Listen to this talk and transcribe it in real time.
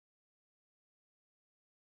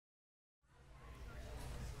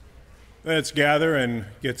Let's gather and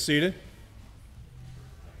get seated.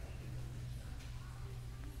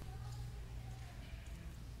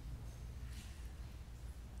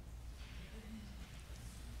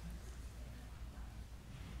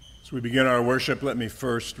 As we begin our worship, let me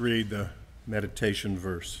first read the meditation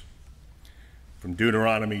verse from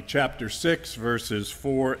Deuteronomy chapter 6, verses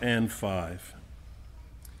 4 and 5.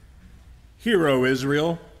 Hear, O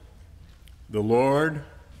Israel, the Lord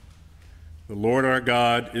our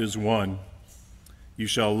God is one. You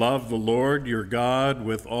shall love the Lord your God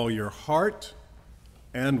with all your heart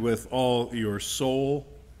and with all your soul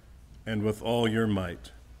and with all your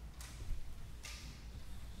might.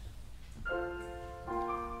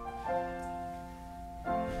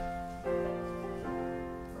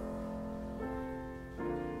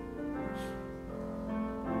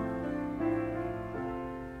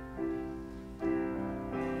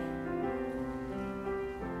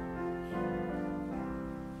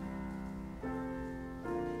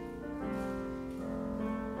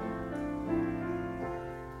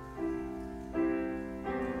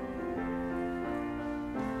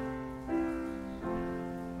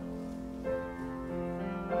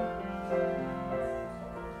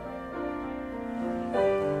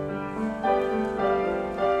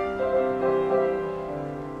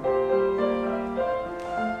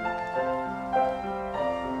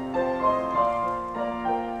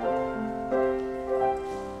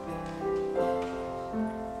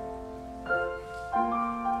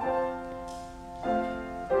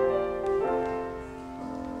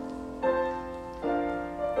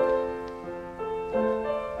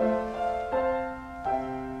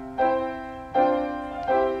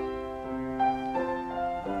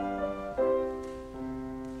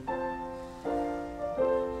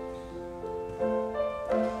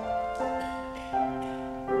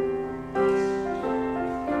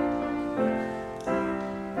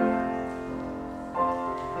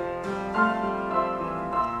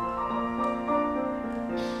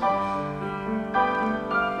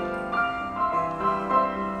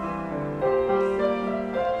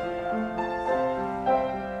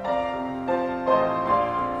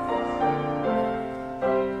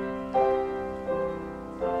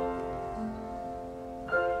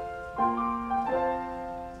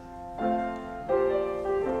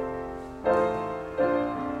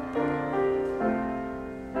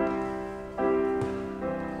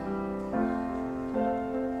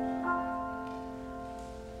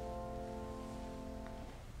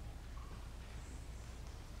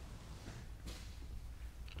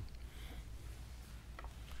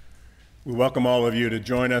 We welcome all of you to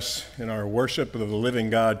join us in our worship of the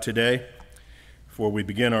living God today. Before we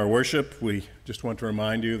begin our worship, we just want to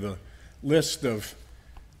remind you the list of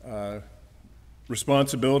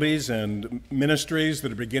responsibilities and ministries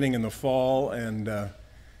that are beginning in the fall, and that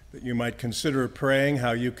you might consider praying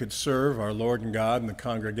how you could serve our Lord and God and the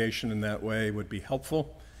congregation in that way would be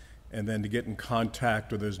helpful, and then to get in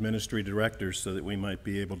contact with those ministry directors so that we might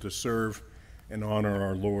be able to serve and honor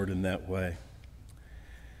our Lord in that way.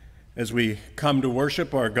 As we come to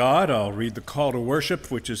worship our God, I'll read the call to worship,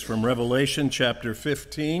 which is from Revelation chapter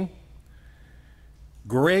 15.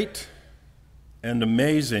 Great and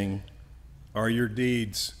amazing are your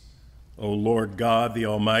deeds, O Lord God the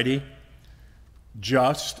Almighty.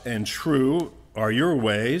 Just and true are your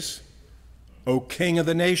ways, O King of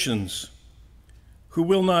the nations. Who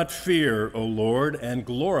will not fear, O Lord, and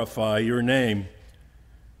glorify your name?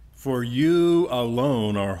 For you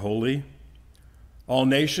alone are holy. All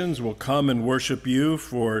nations will come and worship you,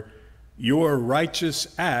 for your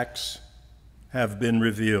righteous acts have been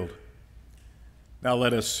revealed. Now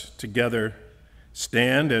let us together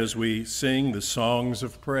stand as we sing the songs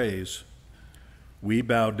of praise. We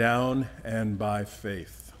bow down and by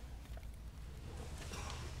faith.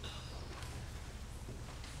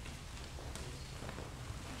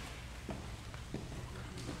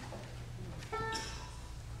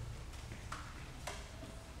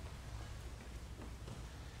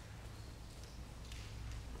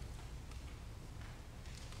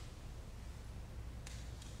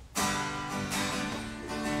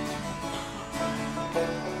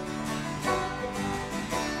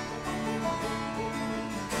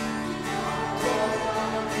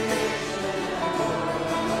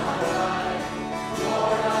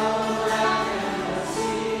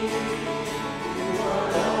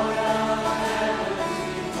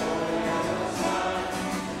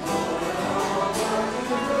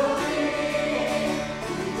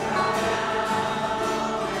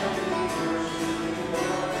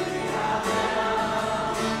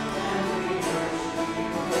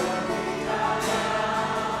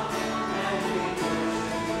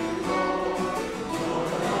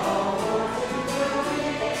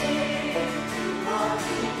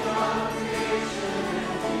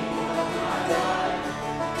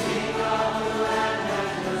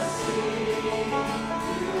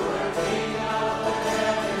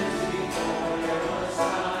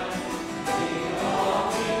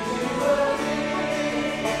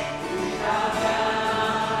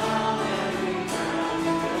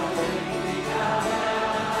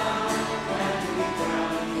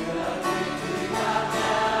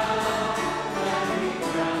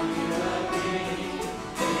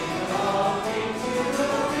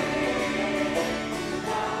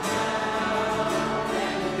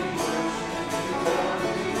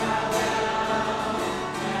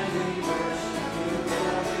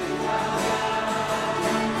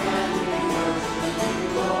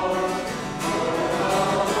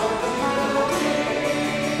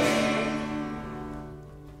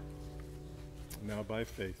 Now by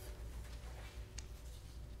faith.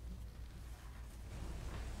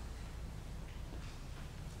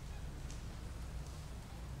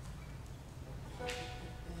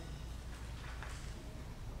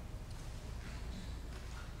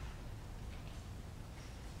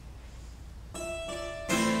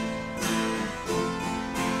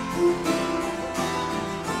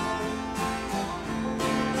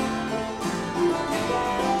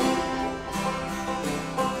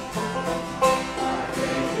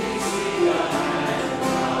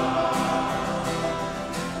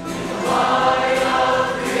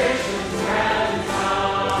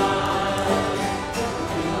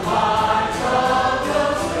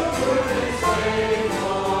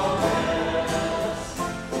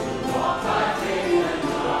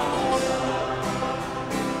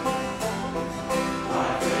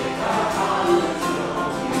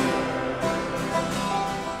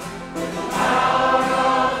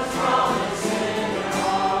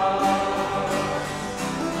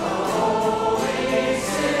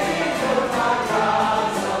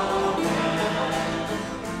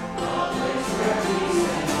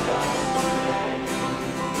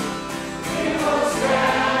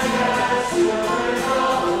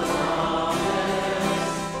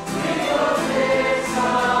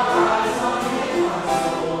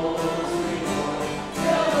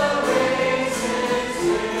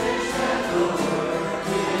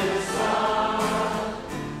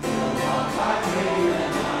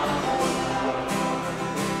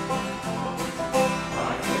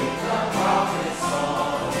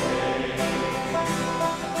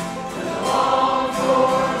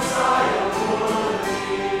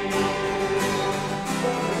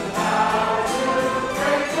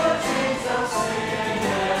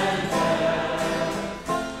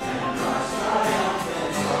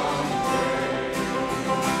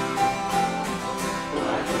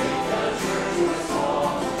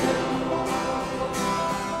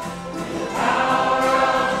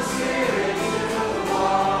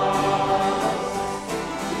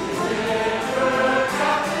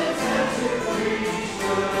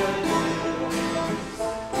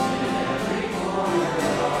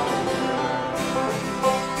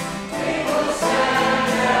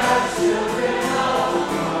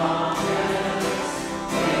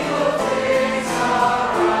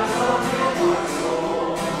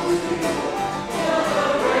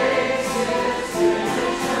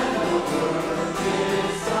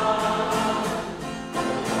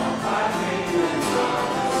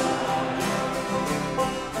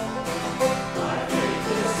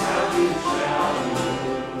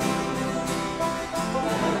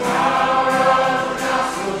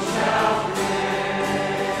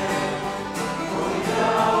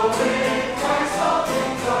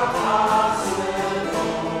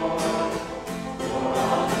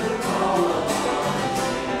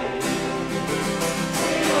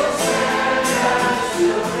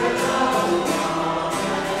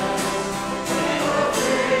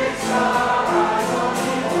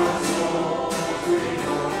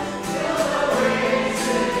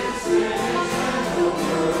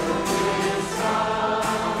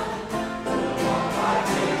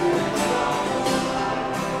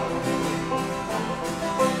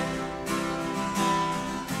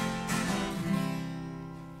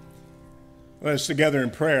 Let us together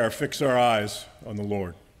in prayer fix our eyes on the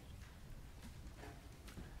Lord.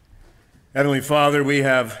 Heavenly Father, we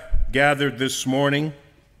have gathered this morning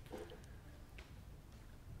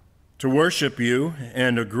to worship you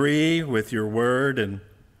and agree with your word in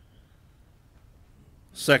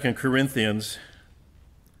 2 Corinthians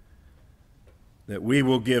that we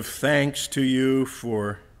will give thanks to you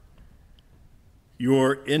for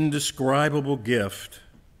your indescribable gift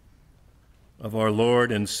of our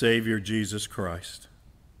Lord and Savior Jesus Christ.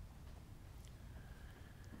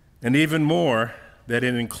 And even more, that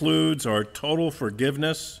it includes our total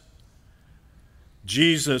forgiveness,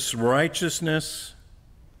 Jesus' righteousness,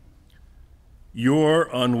 your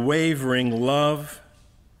unwavering love,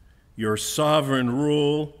 your sovereign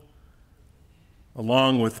rule,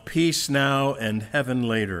 along with peace now and heaven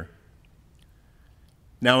later.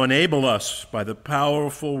 Now enable us by the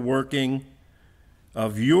powerful working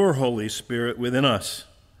of your Holy Spirit within us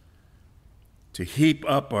to heap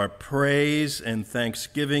up our praise and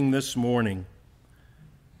thanksgiving this morning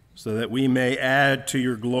so that we may add to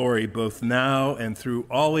your glory both now and through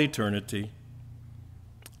all eternity.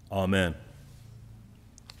 Amen.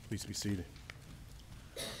 Please be seated.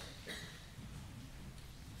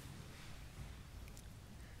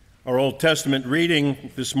 Our Old Testament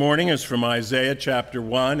reading this morning is from Isaiah chapter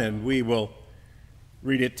 1, and we will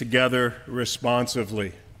read it together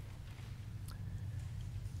responsively.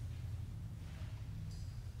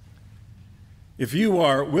 If you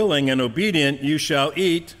are willing and obedient, you shall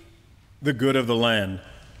eat the good of the land.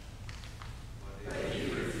 But if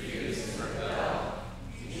you refuse and rebel,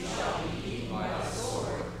 you shall be eaten by the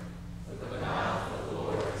sword, for the mouth of the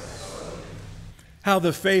Lord has spoken. How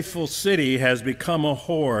the faithful city has become a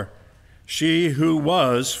whore, she who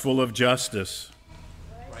was full of justice.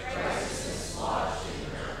 Righteousness lodged in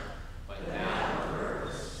her, but now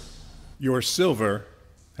hers. Your silver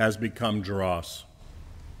has become dross.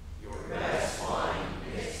 Your best wine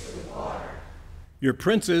mixed with water. Your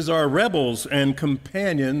princes are rebels and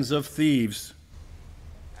companions of thieves.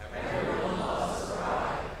 Everyone loves a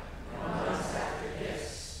bride, and runs after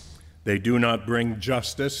gifts. They do not bring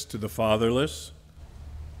justice to the fatherless.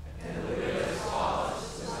 And the widow's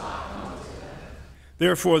cause does not come to them.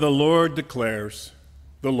 Therefore the Lord declares,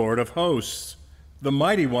 the Lord of hosts, the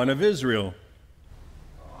mighty one of Israel.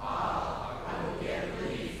 I will get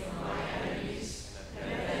relief from my enemies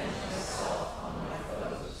and avenge myself on my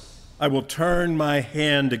foes. I will turn my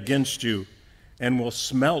hand against you and will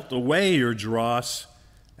smelt away your dross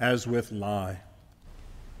as with lye.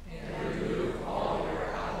 And remove all your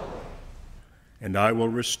alloy. And I will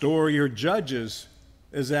restore your judges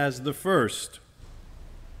as the first.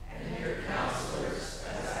 And your counselors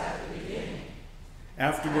as at the beginning.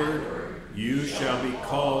 Afterward, you shall be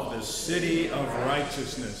called the city of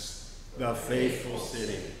righteousness, the faithful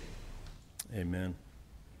city. Amen.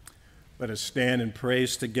 Let us stand and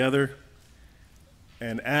praise together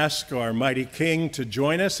and ask our mighty King to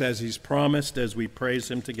join us as he's promised as we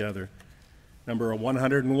praise him together. Number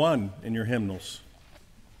 101 in your hymnals.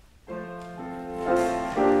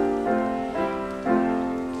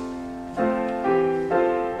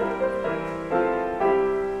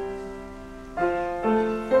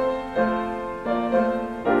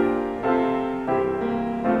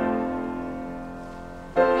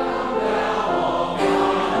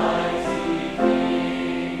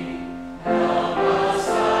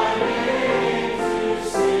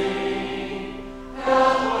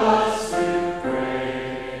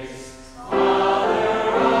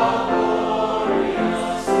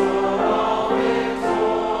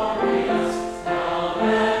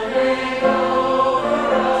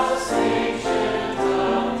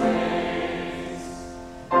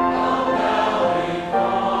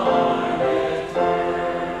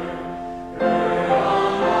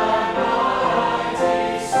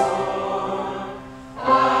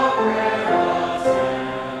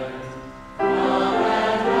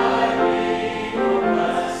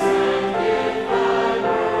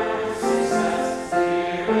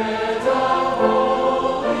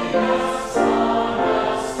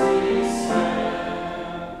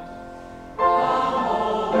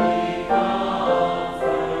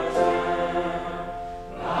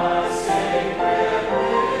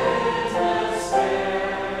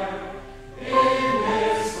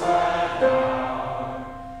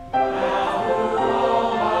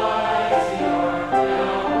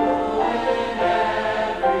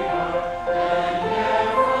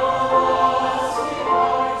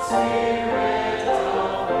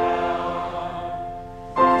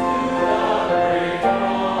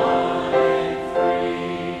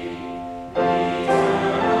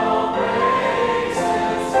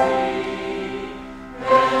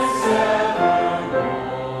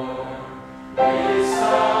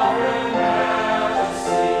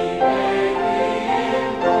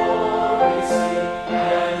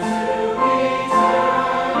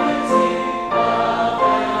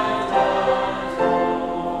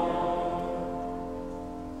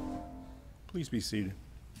 Please be seated.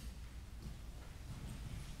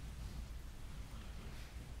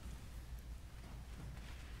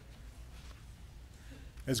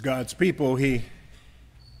 As God's people, he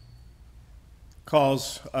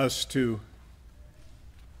calls us to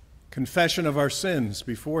confession of our sins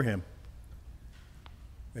before him,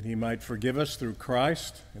 that he might forgive us through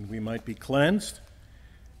Christ and we might be cleansed.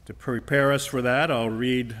 To prepare us for that, I'll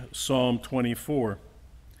read Psalm 24,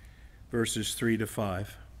 verses 3 to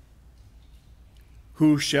 5.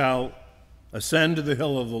 Who shall ascend to the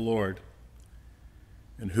hill of the Lord?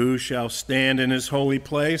 And who shall stand in his holy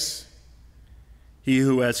place? He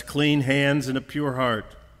who has clean hands and a pure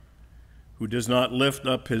heart, who does not lift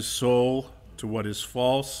up his soul to what is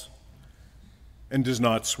false, and does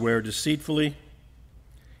not swear deceitfully,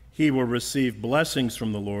 he will receive blessings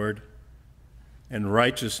from the Lord and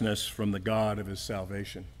righteousness from the God of his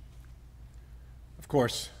salvation. Of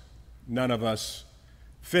course, none of us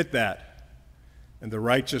fit that. And the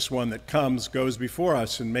righteous one that comes goes before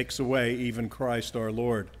us and makes a way, even Christ our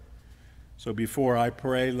Lord. So before I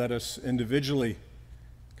pray, let us individually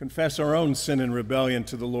confess our own sin and rebellion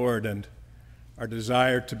to the Lord and our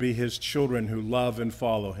desire to be his children who love and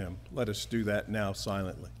follow him. Let us do that now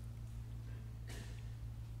silently.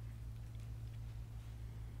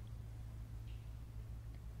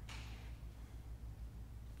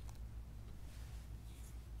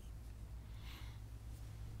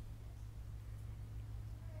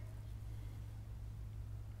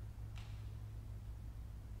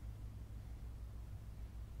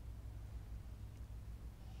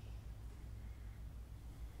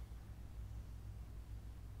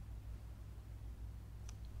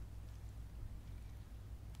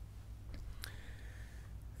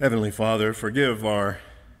 Heavenly Father, forgive our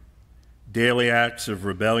daily acts of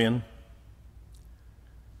rebellion.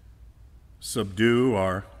 Subdue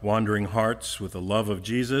our wandering hearts with the love of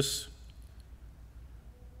Jesus,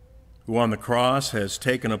 who on the cross has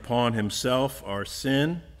taken upon himself our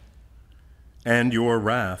sin and your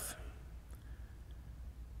wrath.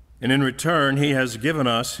 And in return, he has given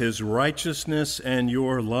us his righteousness and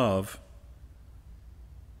your love,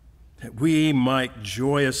 that we might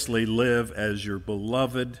joyously live as your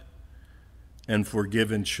beloved and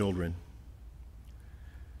forgiven children.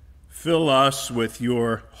 Fill us with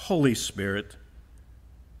your Holy Spirit,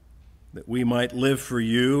 that we might live for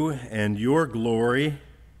you and your glory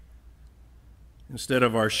instead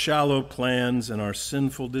of our shallow plans and our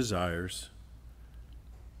sinful desires.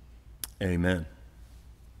 Amen.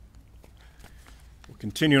 We'll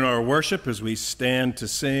continue in our worship as we stand to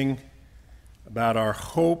sing about our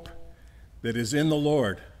hope that is in the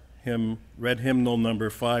Lord. Read hymnal number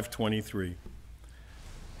 523.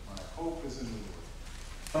 My hope is in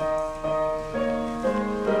the Lord.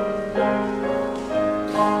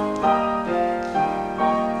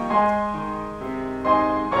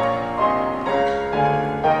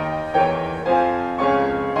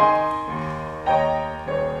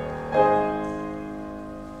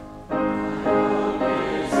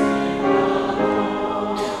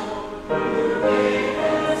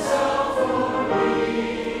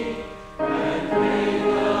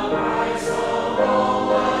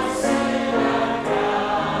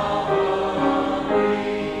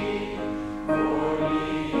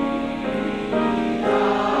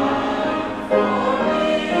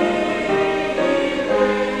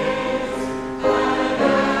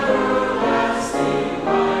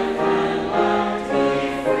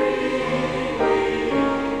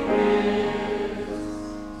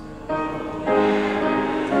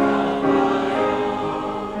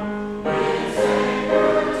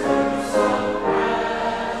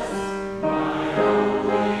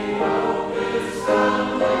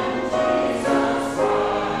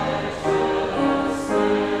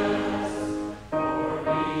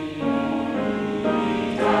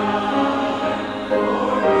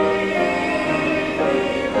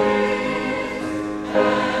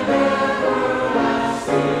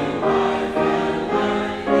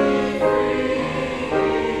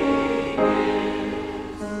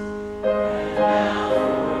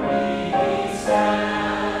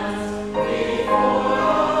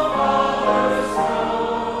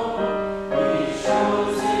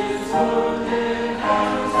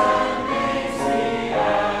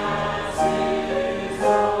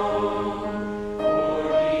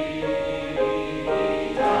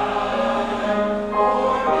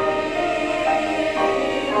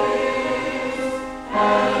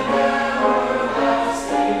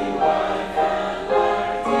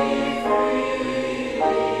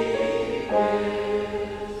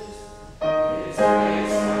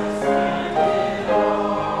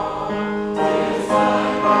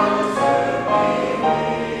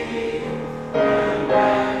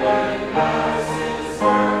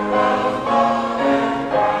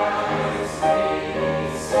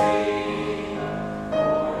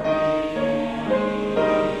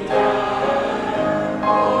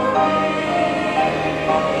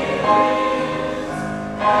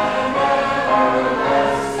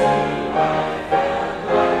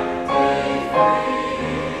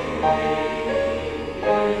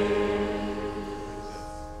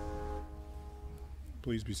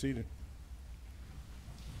 Please be seated.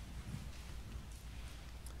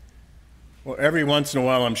 Well, every once in a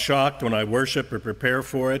while I'm shocked when I worship or prepare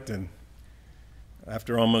for it, and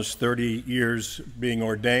after almost 30 years being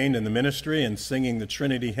ordained in the ministry and singing the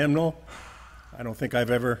Trinity hymnal, I don't think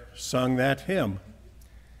I've ever sung that hymn.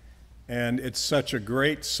 And it's such a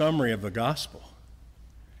great summary of the gospel.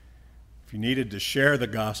 If you needed to share the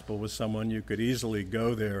gospel with someone, you could easily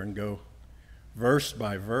go there and go verse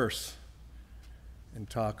by verse and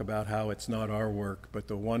talk about how it's not our work, but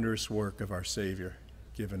the wondrous work of our Savior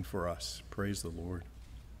given for us. Praise the Lord.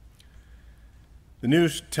 The New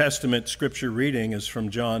Testament scripture reading is from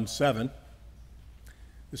John 7,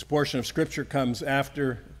 This portion of Scripture comes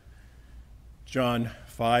after John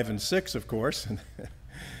 5 and 6, of course, and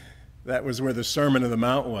that was where the Sermon on the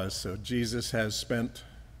Mount was. So Jesus has spent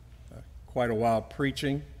quite a while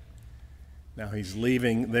preaching. Now he's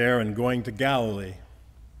leaving there and going to Galilee.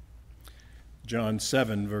 John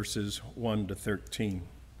 7, verses 1 to 13.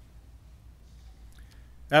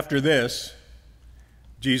 After this,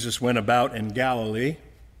 Jesus went about in Galilee.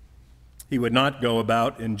 He would not go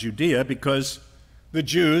about in Judea because the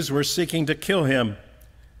Jews were seeking to kill him.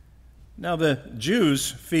 Now the Jews'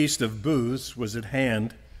 feast of booths was at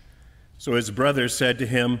hand. So his brothers said to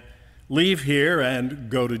him, "Leave here and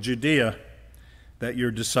go to Judea, that your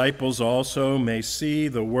disciples also may see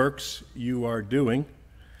the works you are doing.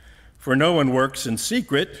 For no one works in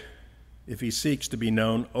secret if he seeks to be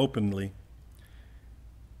known openly.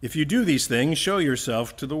 If you do these things, show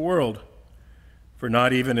yourself to the world." For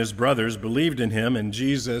not even his brothers believed in him, and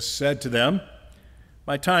Jesus said to them,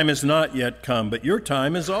 "My time is not yet come, but your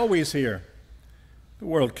time is always here. The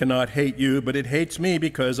world cannot hate you, but it hates me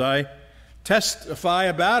because I testify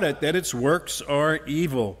about it that its works are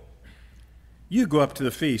evil. You go up to the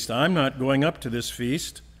feast. I'm not going up to this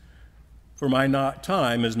feast, for my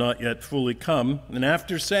time is not yet fully come." And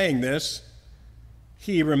after saying this,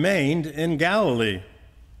 he remained in Galilee.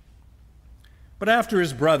 But after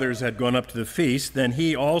his brothers had gone up to the feast, then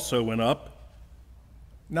he also went up,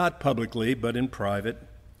 not publicly, but in private.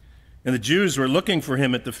 And the Jews were looking for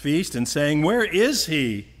him at the feast and saying, "Where is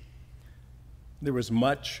he?" There was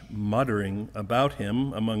much muttering about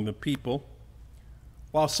him among the people,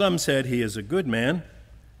 while some said, "He is a good man,"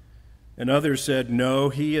 and others said, "No,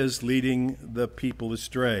 he is leading the people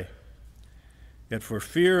astray." Yet for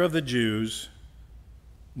fear of the Jews,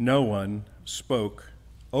 no one spoke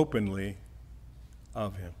openly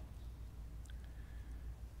of him.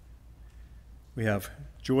 We have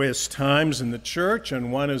joyous times in the church,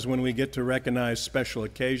 and one is when we get to recognize special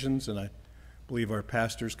occasions, and I believe our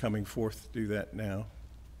pastor's coming forth to do that now.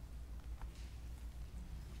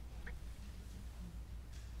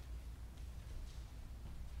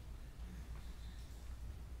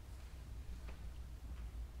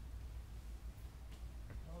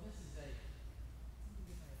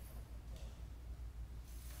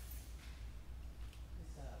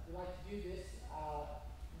 We like to do this,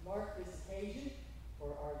 mark this occasion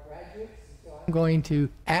for our graduates. So I'm going to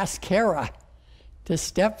ask Kara to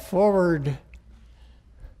step forward.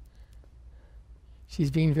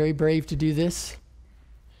 She's being very brave to do this.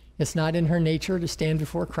 It's not in her nature to stand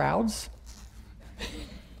before crowds.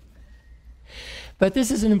 But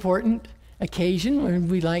this is an important occasion when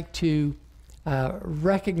we like to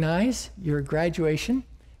recognize your graduation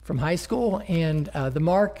from high school and the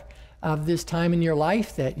mark of this time in your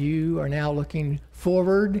life that you are now looking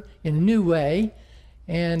forward in a new way.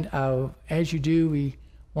 And as you do, we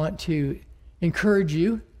want to encourage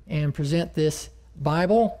you and present this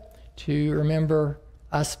Bible to remember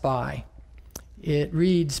us by. It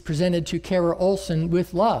reads, "Presented to Kara Olson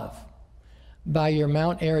with love by your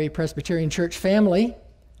Mount Airy Presbyterian Church family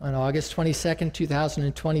on August 22nd,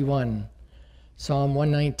 2021. Psalm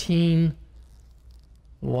 119,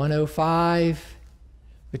 105,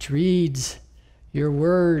 which reads, "Your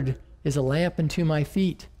word is a lamp unto my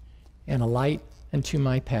feet and a light unto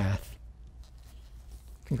my path."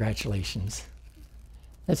 Congratulations.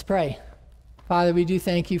 Let's pray. Father, we do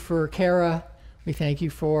thank you for Kara. We thank you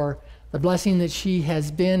for the blessing that she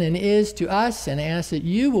has been and is to us, and ask that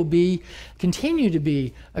you will continue to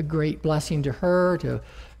be a great blessing to her,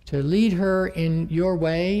 to lead her in your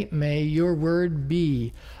way. May your word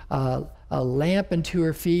be a lamp unto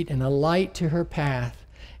her feet and a light to her path,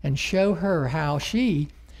 and show her how she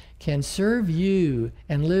can serve you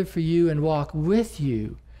and live for you and walk with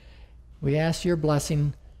you. We ask your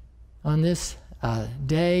blessing on this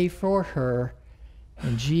day for her.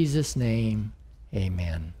 In Jesus' name,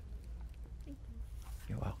 amen.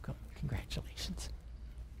 You're welcome. Congratulations.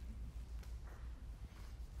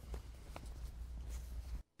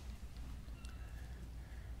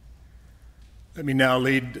 Let me now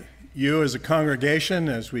lead you as a congregation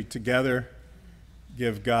as we together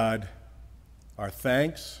give God our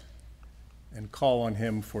thanks and call on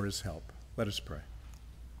him for his help. Let us pray.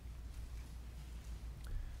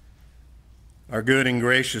 Our good and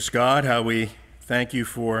gracious God, how we thank you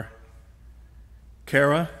for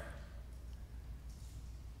Kara,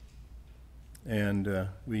 and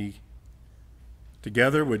we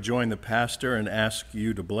together would join the pastor and ask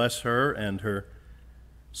you to bless her and her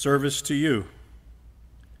service to you.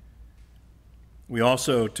 We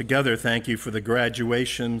also together thank you for the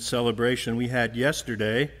graduation celebration we had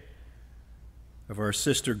yesterday of our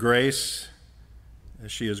sister Grace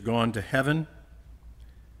as she has gone to heaven.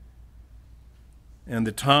 and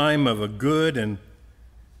the time of a good and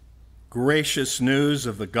gracious news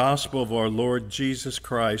of the gospel of our Lord Jesus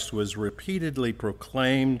Christ was repeatedly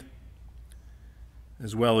proclaimed,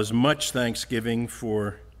 as well as much thanksgiving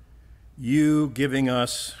for you giving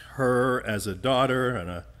us her as a daughter and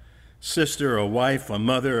a sister, a wife, a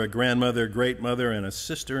mother, a grandmother, a great mother, and a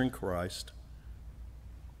sister in Christ.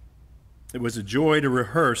 It was a joy to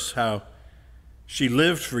rehearse how she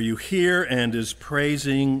lived for you here and is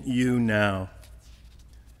praising you now.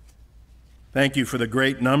 Thank you for the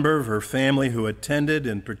great number of her family who attended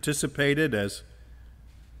and participated, as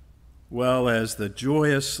well as the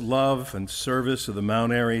joyous love and service of the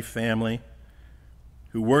Mount Airy family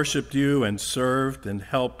who worshiped you and served and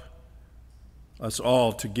helped us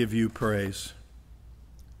all to give you praise.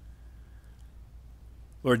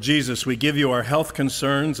 Lord Jesus, we give you our health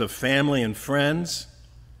concerns of family and friends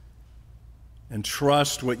and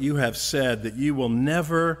trust what you have said, that you will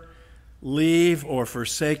never leave or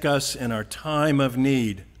forsake us in our time of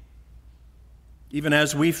need, even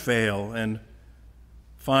as we fail and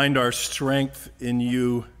find our strength in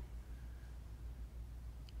you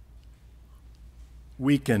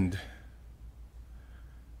weakened.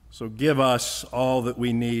 So give us all that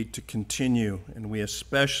we need to continue, and we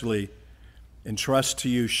especially entrust to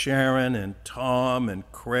you Sharon and Tom and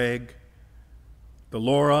Craig,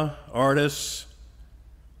 Delora, Artis,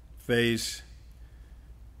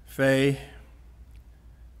 Faye,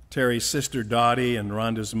 Terry's sister Dottie, and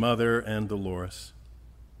Rhonda's mother, and Dolores.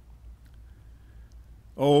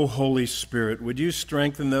 Oh, Holy Spirit, would you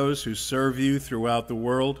strengthen those who serve you throughout the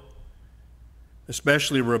world,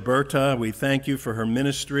 especially Roberta. We thank you for her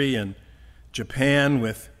ministry in Japan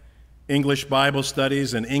with English Bible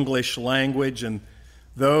studies and English language, and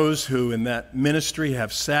those who in that ministry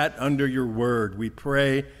have sat under your word. We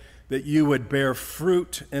pray that you would bear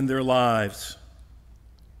fruit in their lives.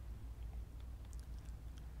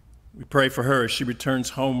 We pray for her as she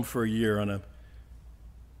returns home for a year on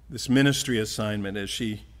this ministry assignment, as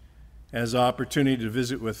she has opportunity to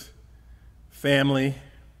visit with family,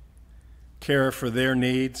 care for their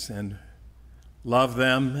needs, and love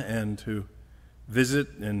them, and to visit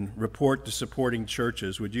and report to supporting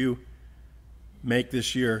churches. Would you make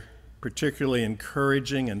this year particularly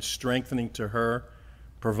encouraging and strengthening to her,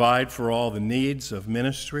 provide for all the needs of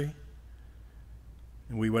ministry?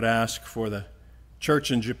 And we would ask for the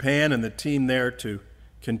church in Japan and the team there to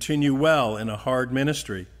continue well in a hard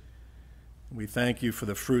ministry. We thank you for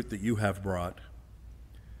the fruit that you have brought.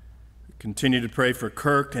 We continue to pray for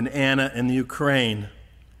Kirk and Anna in the Ukraine.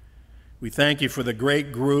 We thank you for the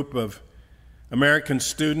great group of American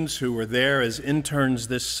students who were there as interns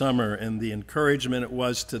this summer and the encouragement it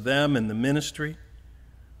was to them in the ministry.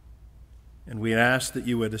 And we ask that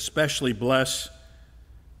you would especially bless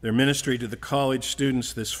their ministry to the college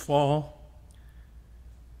students this fall,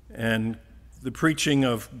 and the preaching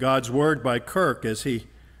of God's word by Kirk as he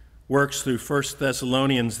works through 1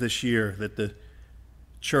 Thessalonians this year, that the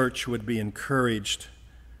church would be encouraged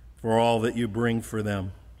for all that you bring for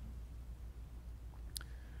them.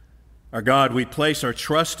 Our God, we place our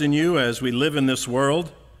trust in you as we live in this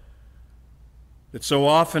world that so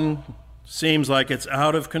often seems like it's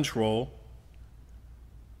out of control,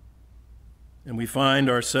 and we find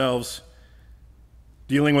ourselves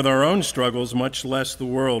dealing with our own struggles, much less the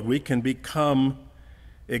world. We can become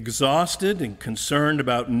exhausted and concerned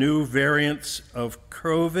about new variants of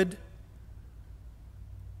COVID,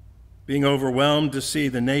 being overwhelmed to see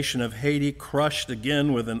the nation of Haiti crushed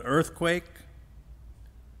again with an earthquake,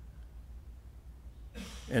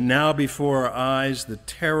 and now before our eyes the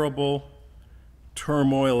terrible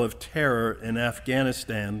turmoil of terror in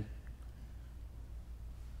Afghanistan.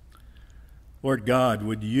 Lord God,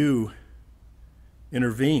 would you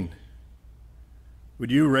intervene?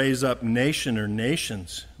 Would you raise up nation or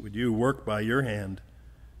nations? Would you work by your hand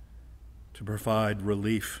to provide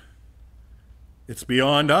relief? It's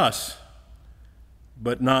beyond us,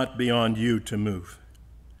 but not beyond you to move.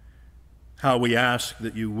 How we ask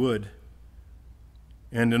that you would.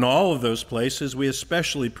 And in all of those places, we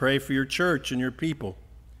especially pray for your church and your people.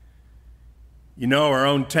 You know our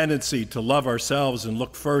own tendency to love ourselves and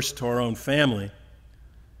look first to our own family.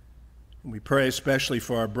 And we pray especially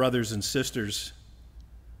for our brothers and sisters,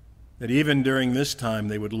 that even during this time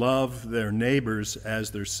they would love their neighbors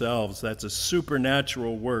as themselves. That's a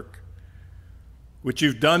supernatural work, which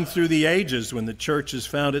you've done through the ages when the church has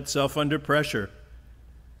found itself under pressure.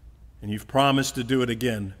 And you've promised to do it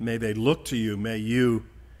again. May they look to you. May you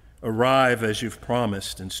arrive as you've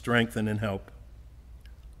promised and strengthen and help.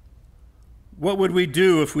 What would we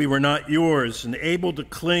do if we were not yours and able to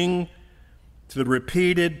cling to the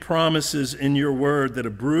repeated promises in your word that a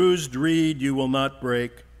bruised reed you will not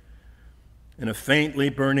break, and a faintly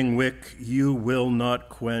burning wick you will not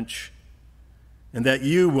quench, and that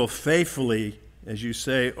you will faithfully, as you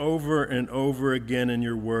say over and over again in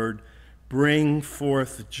your word, bring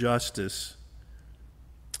forth justice.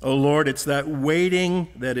 Oh Lord, it's that waiting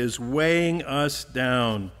that is weighing us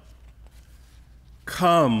down.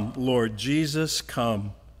 Come, Lord Jesus,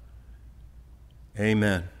 come.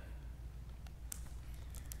 Amen.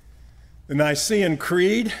 The Nicene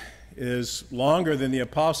Creed is longer than the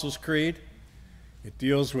Apostles' Creed. It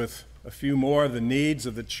deals with a few more of the needs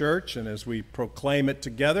of the church, and as we proclaim it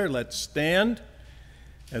together, let's stand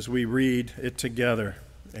as we read it together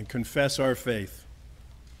and confess our faith.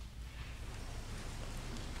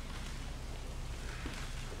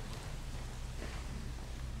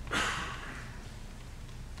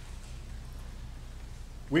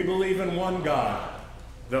 We believe in one God,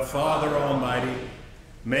 the Father Almighty,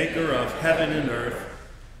 maker of heaven and earth,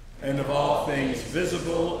 and of all things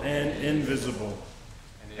visible and invisible,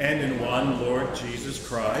 and in one Lord Jesus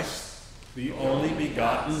Christ, the only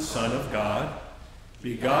begotten Son of God,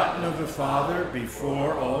 begotten of the Father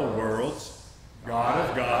before all worlds, God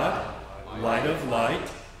of God, light of light,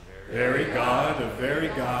 very God of very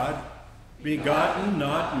God, begotten,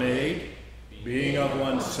 not made, being of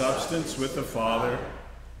one substance with the Father,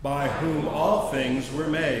 by whom all things were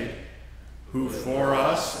made, who for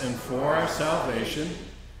us and for our salvation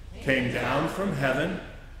came down from heaven,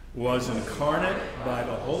 was incarnate by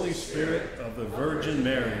the Holy Spirit of the Virgin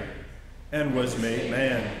Mary, and was made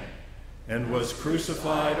man, and was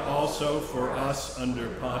crucified also for us under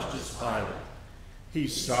Pontius Pilate. He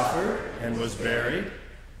suffered and was buried,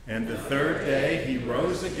 and the third day he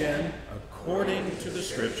rose again according to the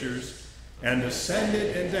Scriptures, and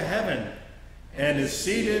ascended into heaven, and is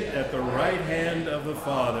seated at the right hand of the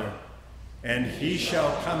Father. And he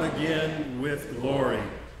shall come again with glory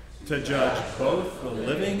to judge both the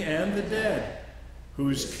living and the dead,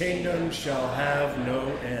 whose kingdom shall have no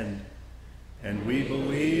end. And we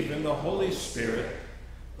believe in the Holy Spirit,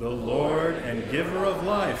 the Lord and giver of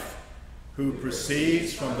life, who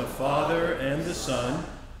proceeds from the Father and the Son,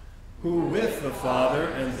 who with the Father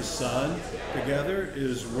and the Son together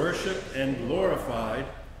is worshiped and glorified,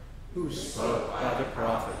 who spoke by the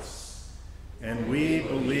prophets. And we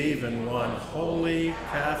believe in one holy,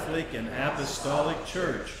 Catholic, and apostolic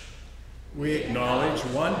church. We acknowledge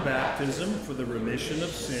one baptism for the remission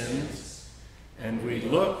of sins, and we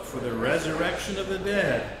look for the resurrection of the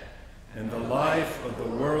dead and the life of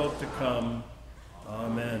the world to come.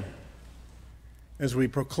 Amen. As we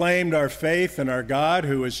proclaimed our faith in our God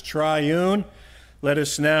who is triune, let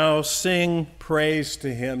us now sing praise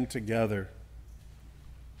to him together.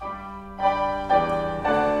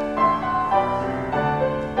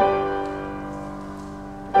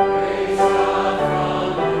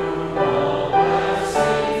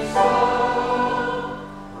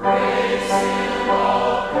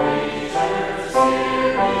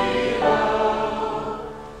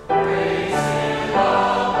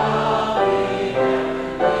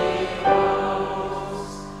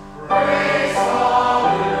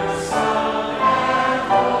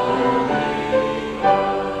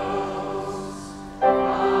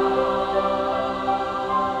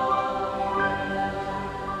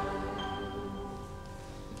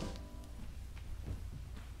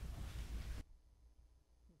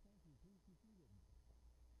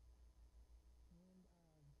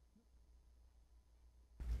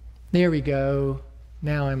 There we go.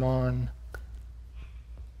 Now I'm on.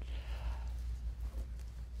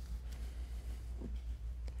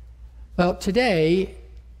 Well, today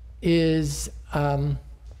is a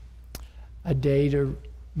day to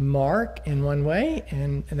mark in one way,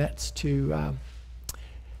 and that's to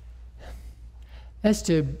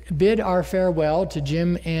bid our farewell to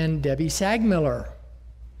Jim and Debbie Sagmiller,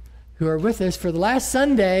 who are with us for the last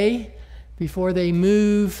Sunday before they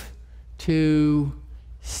move to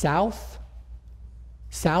South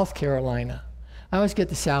Carolina. I always get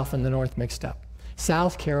the South and the North mixed up.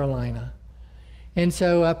 South Carolina. And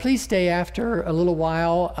so please stay after a little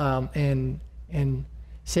while and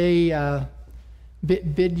say,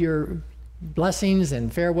 bid your blessings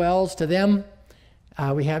and farewells to them.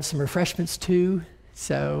 We have some refreshments too.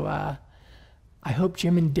 So I hope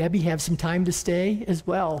Jim and Debbie have some time to stay as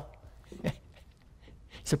well.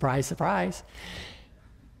 Surprise, surprise.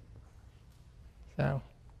 So.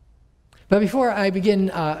 But before I begin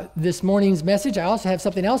this morning's message, I also have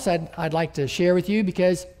something else I'd like to share with you,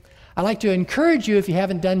 because I'd like to encourage you, if you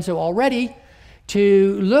haven't done so already,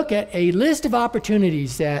 to look at a list of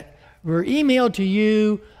opportunities that were emailed to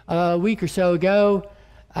you a week or so ago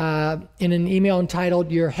in an email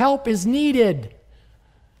entitled, "Your Help is Needed."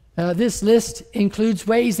 This list includes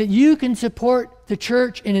ways that you can support the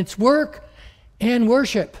church in its work and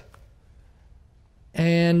worship.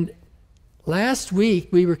 And last week,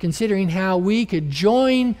 we were considering how we could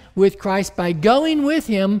join with Christ by going with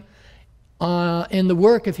him in the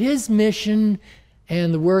work of his mission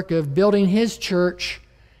and the work of building his church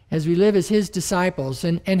as we live as his disciples,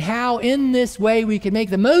 and how in this way we can make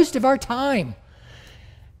the most of our time.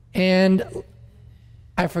 And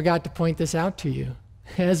I forgot to point this out to you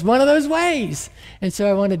as one of those ways. And so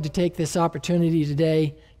I wanted to take this opportunity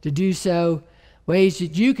today to do so, ways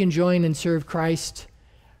that you can join and serve Christ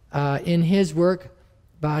in his work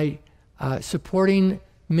by supporting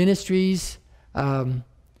ministries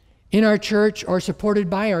in our church or supported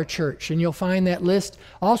by our church. And you'll find that list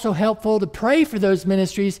also helpful to pray for those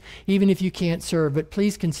ministries, even if you can't serve. But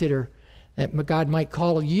please consider that God might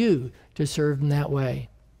call you to serve in that way.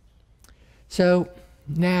 So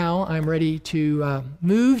now I'm ready to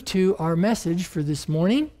move to our message for this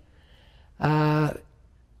morning. And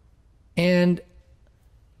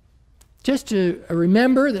just to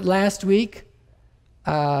remember that last week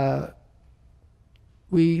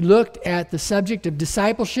we looked at the subject of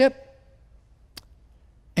discipleship,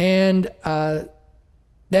 and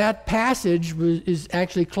that passage is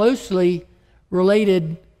actually closely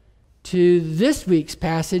related to this week's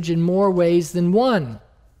passage in more ways than one.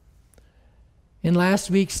 In last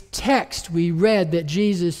week's text, we read that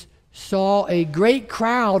Jesus saw a great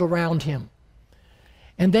crowd around him,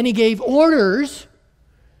 and then he gave orders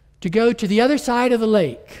to go to the other side of the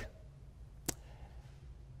lake.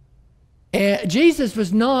 And Jesus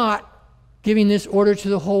was not giving this order to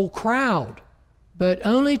the whole crowd, but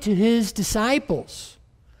only to his disciples.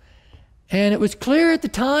 And it was clear at the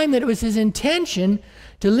time that it was his intention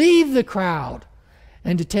to leave the crowd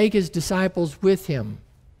and to take his disciples with him.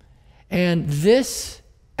 And this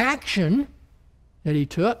action that he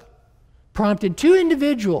took prompted two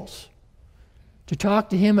individuals to talk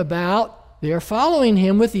to him about their following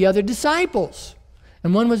him with the other disciples.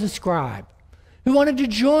 And one was a scribe who wanted to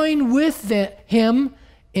join with him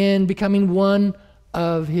in becoming one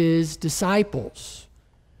of his disciples.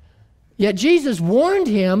 Yet Jesus warned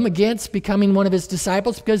him against becoming one of his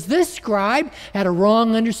disciples because this scribe had a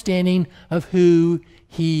wrong understanding of who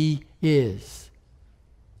he is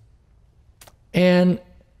and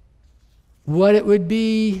what he would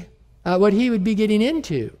be getting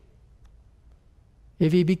into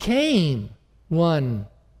if he became one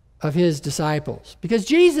of his disciples. Because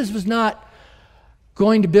Jesus was not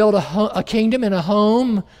going to build a kingdom and a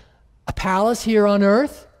home, a palace here on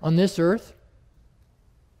earth, on this earth,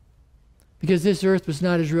 because this earth was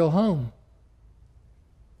not his real home.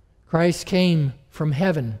 Christ came from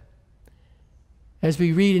heaven. As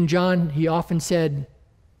we read in John, he often said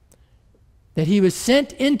that he was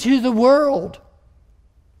sent into the world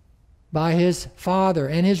by his Father,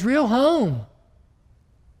 and his real home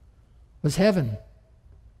was heaven.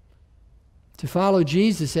 To follow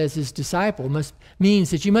Jesus as his disciple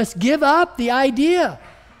means that you must give up the idea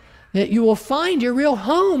that you will find your real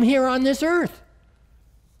home here on this earth.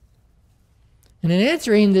 And in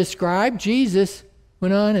answering this scribe, Jesus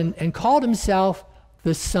went on and called himself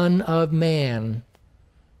the Son of Man.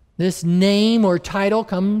 This name or title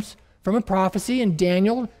comes from a prophecy in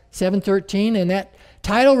Daniel 7:13, and that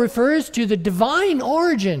title refers to the divine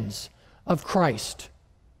origins of Christ.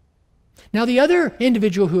 Now, the other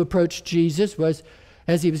individual who approached Jesus was,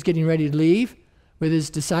 as he was getting ready to leave with his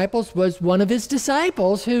disciples, was one of his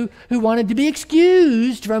disciples who wanted to be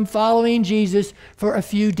excused from following Jesus for a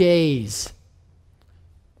few days.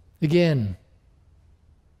 Again,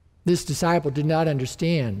 this disciple did not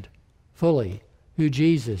understand fully who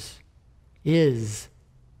Jesus is.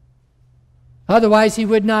 Otherwise, he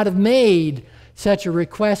would not have made such a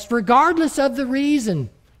request, regardless of the reason,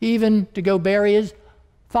 even to go bury his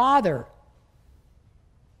father.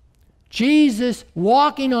 Jesus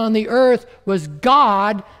walking on the earth was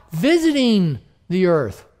God visiting the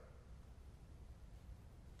earth.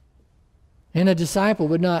 And a disciple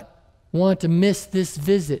would not want to miss this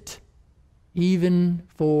visit, even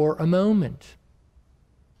for a moment.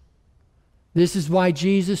 This is why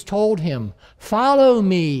Jesus told him, "Follow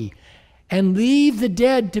me and leave the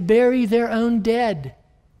dead to bury their own dead."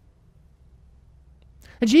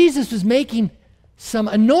 And Jesus was making some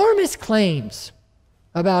enormous claims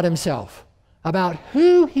about himself, about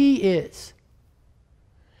who he is.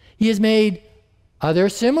 He has made other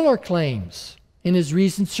similar claims in his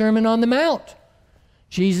recent Sermon on the Mount.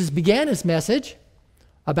 Jesus began his message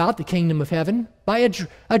about the kingdom of heaven by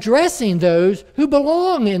addressing those who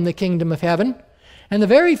belong in the kingdom of heaven. And the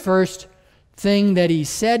very first thing that he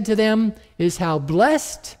said to them is how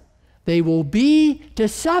blessed they will be to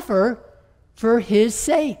suffer for his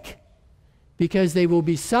sake, because they will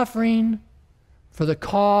be suffering for the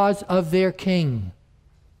cause of their King,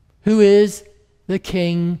 who is the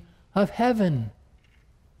King of heaven.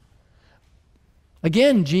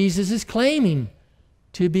 Again, Jesus is claiming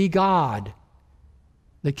to be God,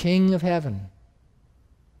 the King of heaven.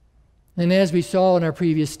 And as we saw in our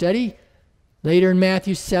previous study, later in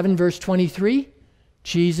Matthew 7, verse 23,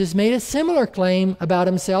 Jesus made a similar claim about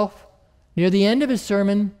himself near the end of his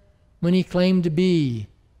sermon when he claimed to be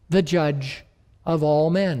the judge of all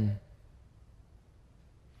men.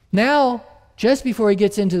 Now, just before he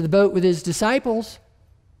gets into the boat with his disciples,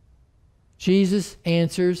 Jesus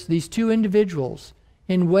answers these two individuals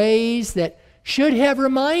in ways that should have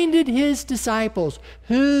reminded his disciples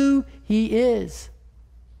who he is.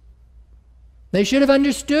 They should have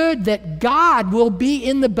understood that God will be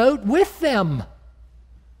in the boat with them.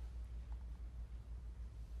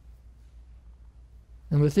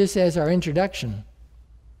 And with this as our introduction,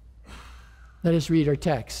 let us read our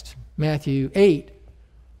text, Matthew 8,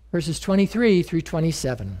 verses 23 through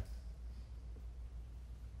 27.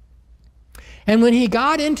 And when he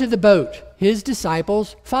got into the boat, his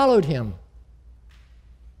disciples followed him.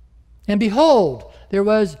 And behold, there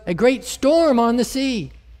was a great storm on the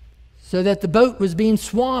sea, so that the boat was being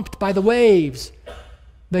swamped by the waves,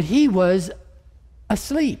 but he was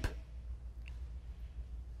asleep.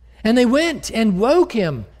 And they went and woke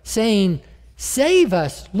him, saying, "Save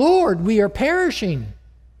us, Lord, we are perishing."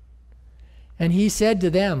 And he said to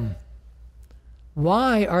them,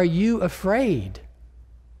 "Why are you afraid,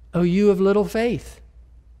 O you of little faith?"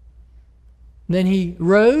 Then he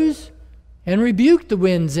rose and rebuked the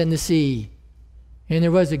winds and the sea, and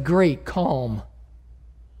there was a great calm.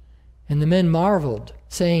 And the men marveled,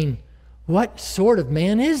 saying, "What sort of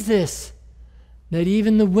man is this, that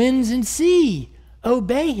even the winds and sea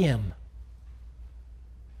obey him?"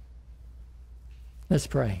 Let's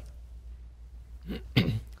pray.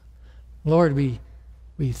 Lord, we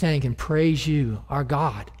thank and praise you, our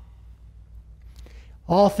God.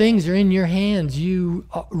 All things are in your hands. You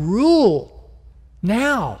rule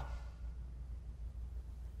now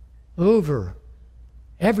over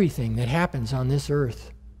everything that happens on this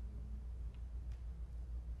earth.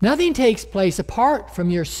 Nothing takes place apart from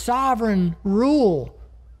your sovereign rule.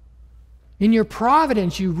 In your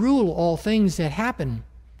providence, you rule all things that happen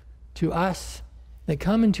to us, that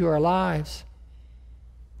come into our lives.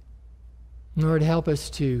 Lord, help us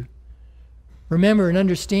to remember and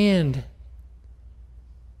understand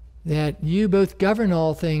that you both govern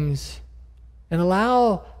all things and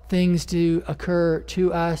allow things to occur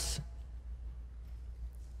to us,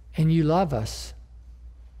 and you love us.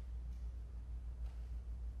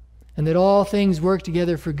 And that all things work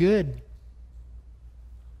together for good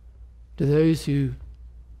to those who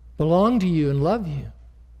belong to you and love you.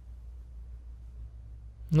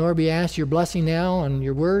 Lord, we ask your blessing now on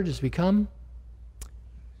your word as we come.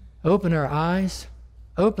 Open our eyes,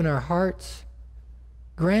 open our hearts.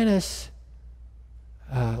 Grant us,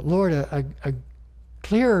 Lord, a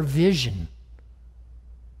clearer vision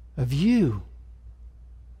of you.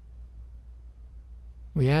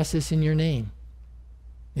 We ask this in your name.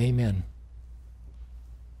 Amen.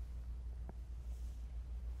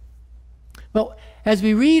 Well, as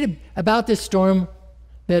we read about this storm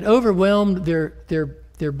that overwhelmed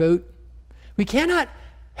their boat, we cannot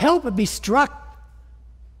help but be struck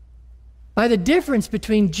by the difference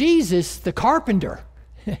between Jesus, the carpenter,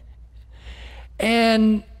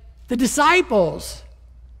 and the disciples,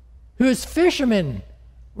 who as fishermen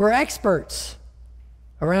were experts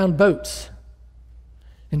around boats.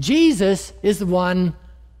 And Jesus is the one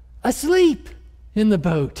asleep in the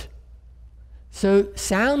boat, so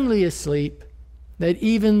soundly asleep that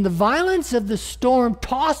even the violence of the storm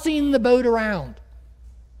tossing the boat around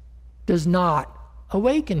does not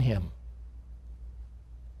awaken him.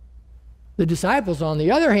 The disciples, on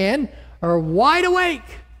the other hand, are wide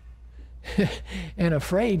awake and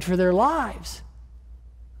afraid for their lives.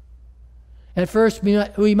 At first,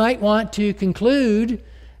 we might want to conclude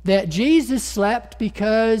that Jesus slept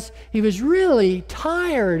because he was really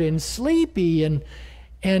tired and sleepy,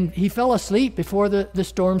 and he fell asleep before the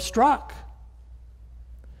storm struck.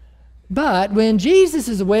 But when Jesus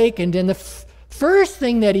is awakened, and the first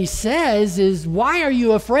thing that he says is, "Why are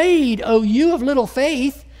you afraid, O you of little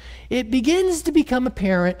faith?" it begins to become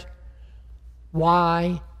apparent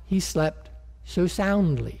why he slept so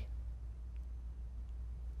soundly.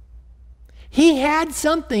 He had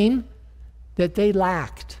something that they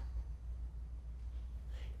lacked.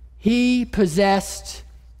 He possessed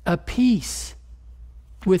a peace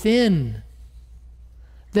within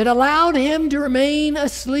that allowed him to remain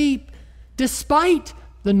asleep despite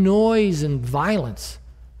the noise and violence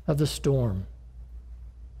of the storm.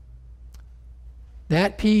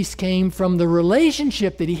 That peace came from the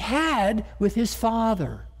relationship that he had with his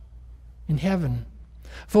Father in heaven.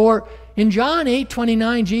 For in John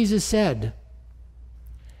 8:29, Jesus said,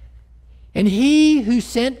 "And he who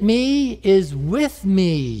sent me is with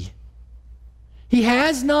me. He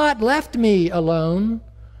has not left me alone,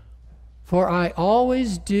 for I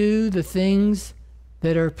always do the things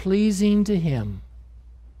that are pleasing to him."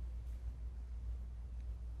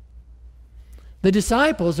 The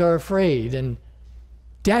disciples are afraid and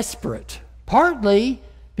desperate, partly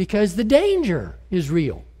because the danger is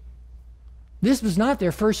real. This was not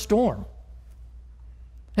their first storm.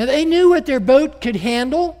 And they knew what their boat could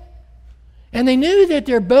handle, and they knew that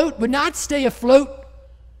their boat would not stay afloat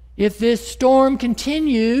if this storm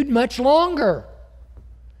continued much longer.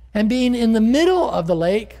 And being in the middle of the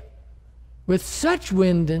lake with such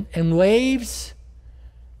wind and waves,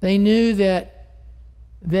 they knew that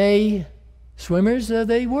they, swimmers though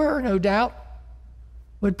they were, no doubt,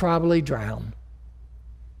 would probably drown.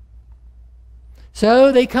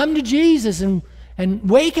 So they come to Jesus and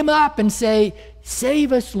wake him up and say,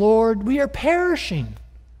 "Save us, Lord, we are perishing."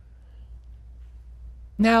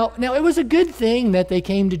 Now it was a good thing that they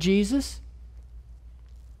came to Jesus.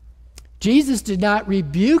 Jesus did not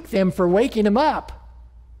rebuke them for waking him up.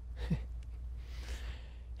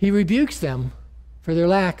 He rebukes them for their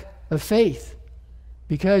lack of faith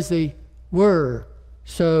because they were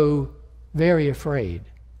so very afraid.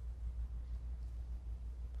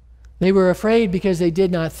 They were afraid because they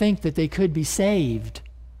did not think that they could be saved.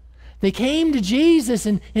 They came to Jesus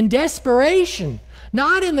in desperation,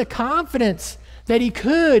 not in the confidence that he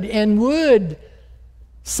could and would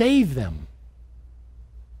save them.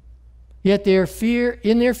 Yet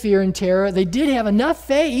in their fear and terror, they did have enough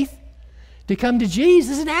faith to come to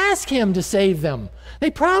Jesus and ask him to save them. They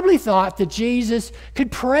probably thought that Jesus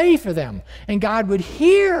could pray for them, and God would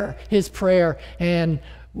hear his prayer and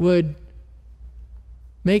would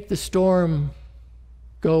make the storm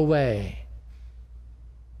go away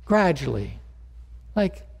gradually,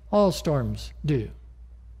 like all storms do,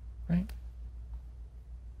 right?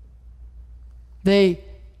 They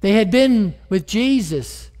had been with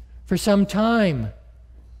Jesus for some time,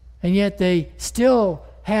 and yet they still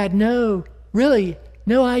had no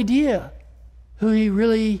idea who he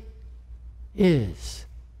really is.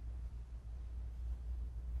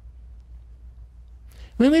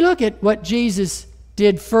 When we look at what Jesus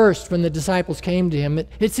did first when the disciples came to him,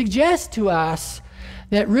 it suggests to us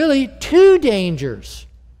that really two dangers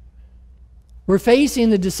were facing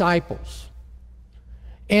the disciples.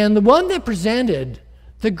 And the one that presented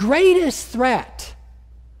the greatest threat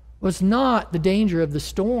was not the danger of the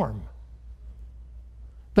storm,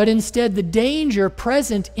 but instead the danger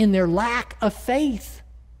present in their lack of faith.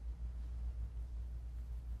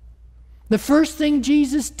 The first thing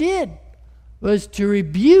Jesus did was to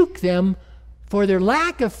rebuke them for their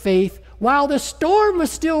lack of faith while the storm was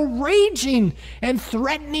still raging and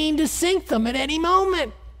threatening to sink them at any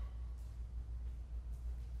moment.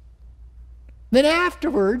 Then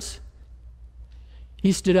afterwards,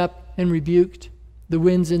 he stood up and rebuked the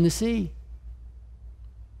winds and the sea.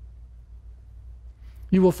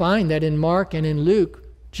 You will find that in Mark and in Luke,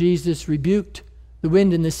 Jesus rebuked the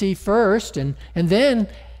wind and the sea first, and then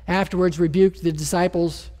afterwards rebuked the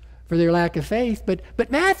disciples for their lack of faith. But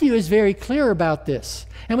Matthew is very clear about this.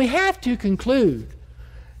 And we have to conclude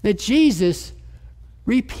that Jesus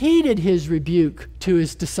repeated his rebuke to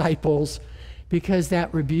his disciples because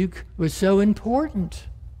that rebuke was so important.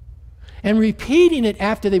 And repeating it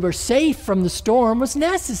after they were safe from the storm was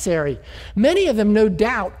necessary. Many of them, no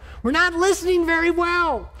doubt, were not listening very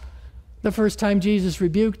well the first time Jesus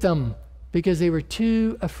rebuked them because they were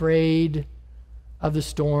too afraid of the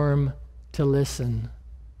storm to listen.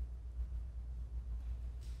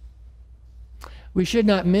 We should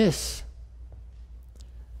not miss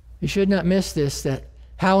this, that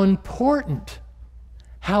how important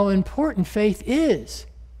faith is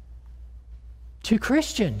to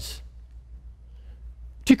Christians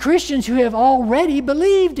who have already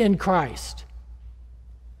believed in Christ.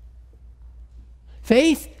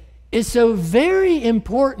 Faith is so very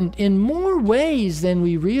important in more ways than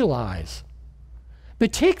we realize,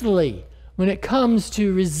 particularly when it comes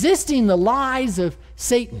to resisting the lies of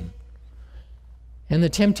Satan and the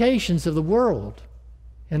temptations of the world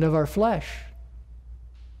and of our flesh.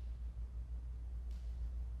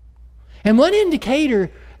 And one indicator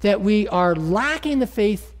that we are lacking the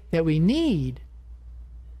faith that we need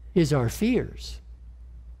is our fears.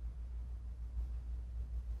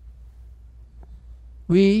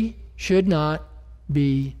 we should not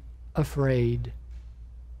be afraid.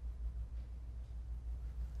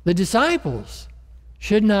 The disciples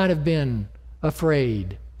should not have been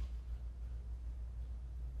afraid.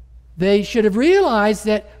 They should have realized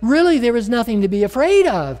that really there was nothing to be afraid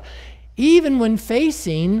of, even when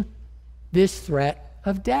facing this threat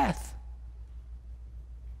of death.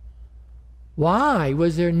 Why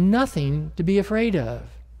was there nothing to be afraid of?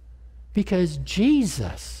 Because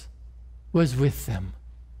Jesus was with them.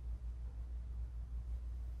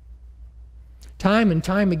 Time and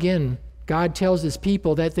time again, God tells his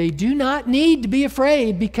people that they do not need to be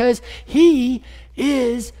afraid because he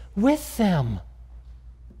is with them.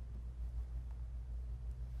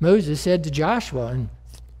 Moses said to Joshua in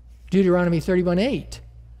Deuteronomy 31:8,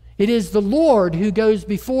 "It is the Lord who goes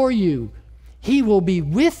before you. He will be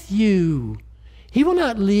with you. He will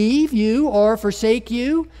not leave you or forsake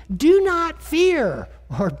you. Do not fear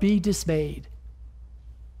or be dismayed."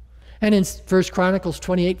 And in 1 Chronicles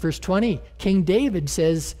 28, verse 20, King David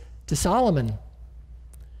says to Solomon,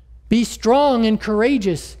 "Be strong and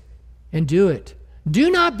courageous and do it. Do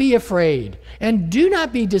not be afraid and do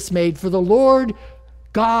not be dismayed, for the Lord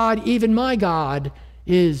God, even my God,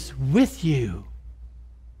 is with you."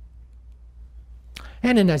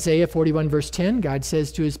 And in Isaiah 41, verse 10, God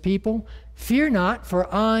says to his people, "Fear not,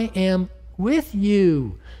 for I am with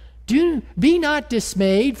you. Be not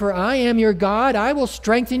dismayed, for I am your God. I will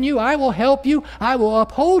strengthen you. I will help you. I will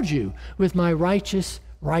uphold you with my righteous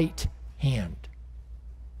right hand."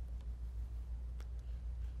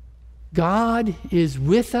 God is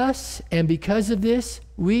with us, and because of this,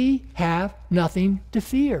 we have nothing to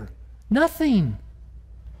fear. Nothing.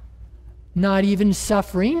 Not even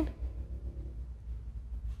suffering.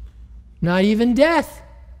 Not even death.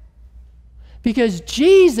 Because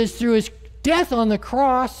Jesus, through his death on the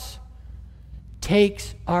cross,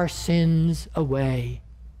 takes our sins away.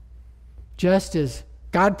 Just as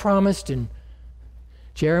God promised in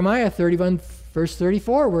Jeremiah 31, verse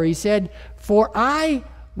 34, where he said, "For I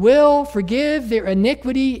will forgive their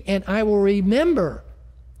iniquity, and I will remember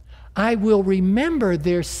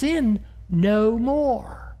their sin no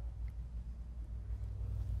more."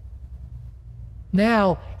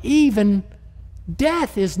 Now, even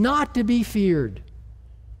death is not to be feared,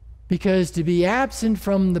 because to be absent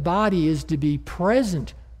from the body is to be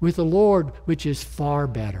present with the Lord, which is far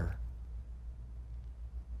better.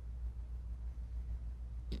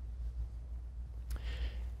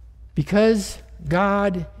 Because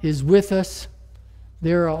God is with us,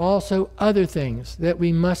 there are also other things that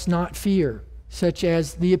we must not fear, such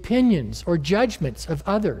as the opinions or judgments of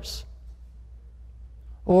others,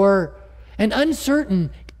 or an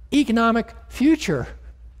uncertain economic future,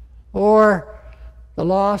 or the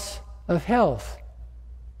loss of health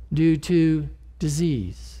due to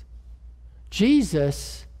disease.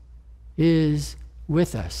 Jesus is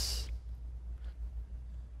with us.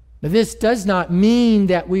 Now, this does not mean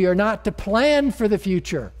that we are not to plan for the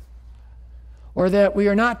future or that we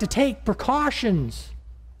are not to take precautions.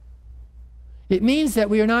 It means that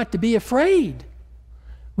we are not to be afraid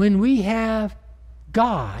when we have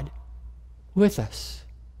God with us.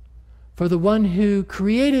 For the one who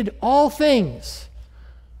created all things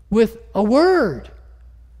with a word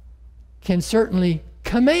can certainly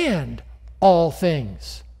command all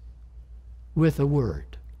things with a word.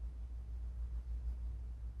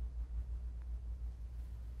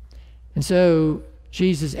 And so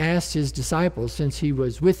Jesus asked his disciples, since he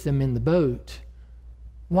was with them in the boat,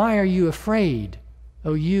 "Why are you afraid,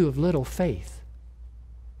 O you of little faith?"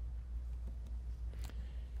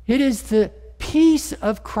 It is the peace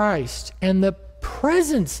of Christ and the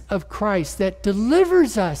presence of Christ that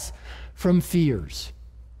delivers us from fears.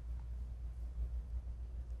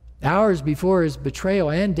 Hours before his betrayal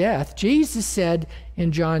and death, Jesus said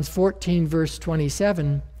in John 14, verse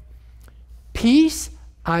 27, "Peace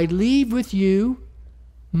I leave with you,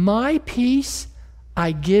 my peace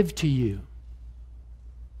I give to you.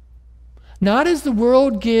 Not as the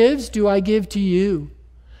world gives do I give to you.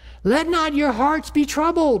 Let not your hearts be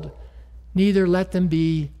troubled, neither let them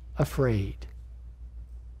be afraid."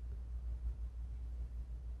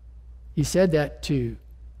 He said that to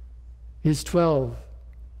his 12,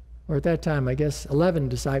 or at that time, I guess 11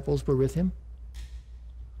 disciples were with him,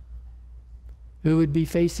 who would be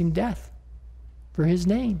facing death for his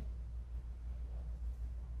name.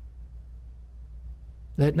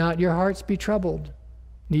 "Let not your hearts be troubled,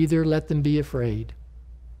 neither let them be afraid."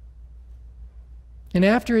 And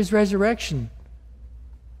after his resurrection,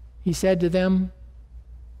 he said to them,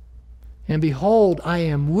 "And behold, I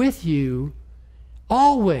am with you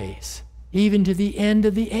always, even to the end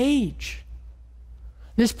of the age."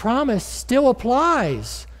 this promise still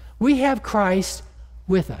applies. We have Christ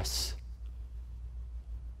with us.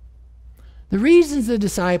 The reasons the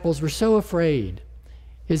disciples were so afraid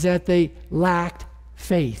is that they lacked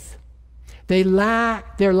faith. Their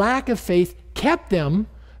lack of faith kept them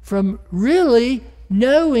from really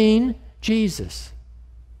knowing Jesus.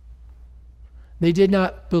 They did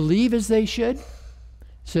not believe as they should,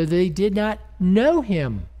 so they did not know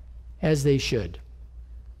him as they should.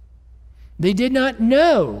 They did not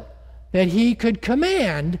know that he could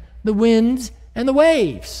command the winds and the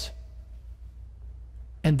waves,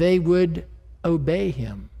 and they would obey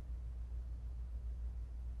him.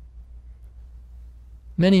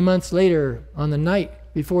 Many months later, on the night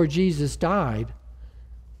before Jesus died,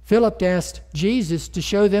 Philip asked Jesus to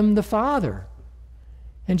show them the Father.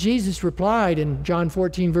 And Jesus replied in John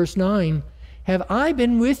 14, verse 9, "Have I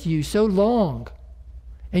been with you so long,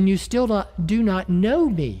 and you still do not know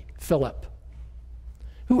me, Philip?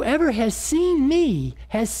 Whoever has seen me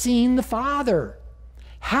has seen the Father.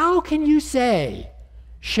 How can you say,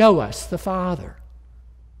 'Show us the Father'?"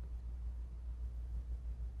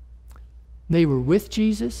 They were with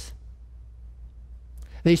Jesus.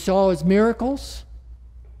 They saw his miracles.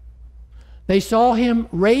 They saw him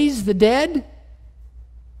raise the dead.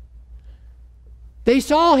 They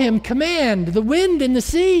saw him command the wind and the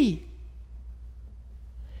sea.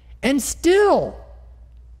 And still,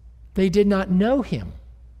 they did not know him.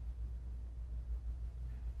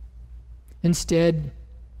 Instead,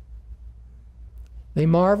 they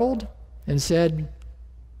marveled and said,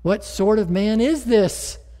 "What sort of man is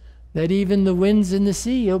this, that even the winds and the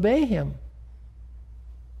sea obey him?"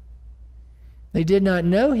 They did not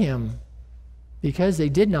know him because they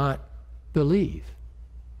did not believe.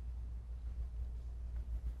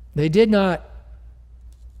 They did not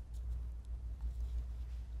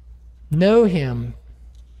know him,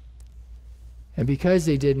 and because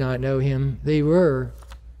they did not know him, they were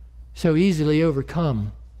so easily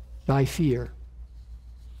overcome by fear.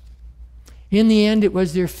 In the end, it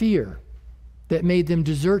was their fear that made them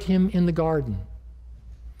desert him in the garden.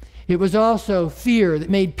 It was also fear that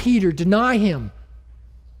made Peter deny him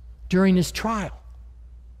during his trial.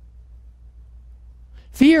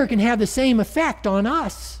 Fear can have the same effect on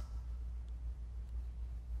us.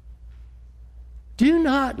 Do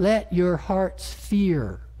not let your hearts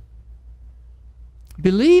fear.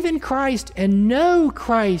 Believe in Christ and know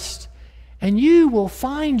Christ, and you will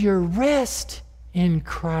find your rest in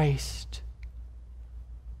Christ.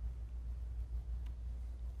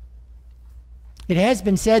 It has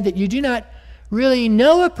been said that you do not really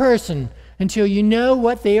know a person until you know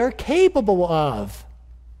what they are capable of,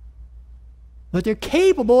 what they're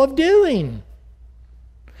capable of doing.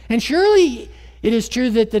 And surely it is true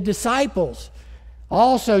that the disciples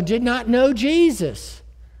also did not know Jesus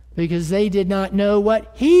because they did not know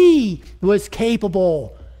what he was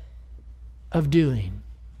capable of doing.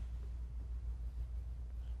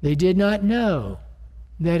 They did not know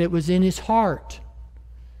that it was in his heart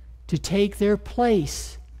to take their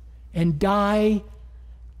place and die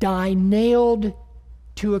nailed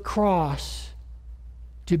to a cross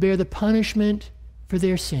to bear the punishment for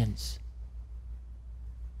their sins.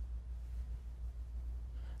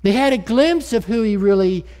 They had a glimpse of who he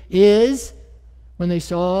really is when they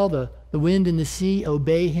saw the wind and the sea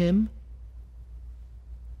obey him,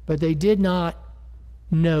 but they did not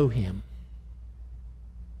know him.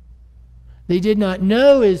 They did not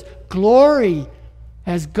know his glory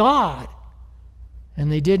as God,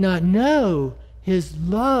 and they did not know his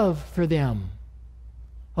love for them,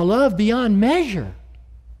 a love beyond measure,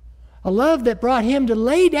 a love that brought him to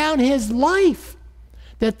lay down his life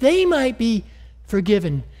that they might be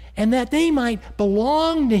forgiven and that they might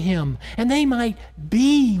belong to him and they might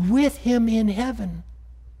be with him in heaven.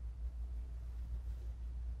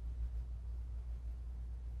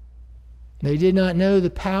 They did not know the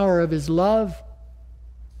power of his love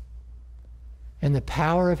and the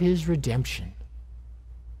power of his redemption.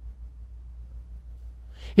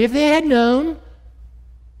 If they had known,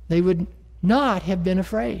 they would not have been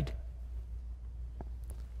afraid.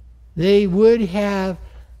 They would have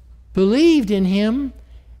believed in him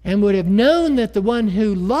and would have known that the one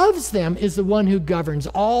who loves them is the one who governs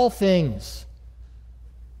all things,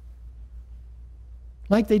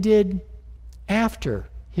 like they did after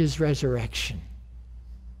his resurrection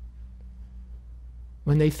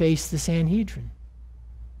when they faced the Sanhedrin.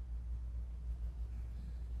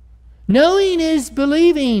 Knowing is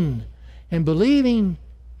believing, and believing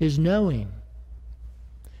is knowing.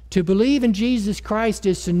 To believe in Jesus Christ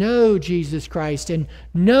is to know Jesus Christ, and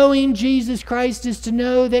knowing Jesus Christ is to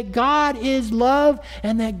know that God is love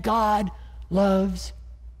and that God loves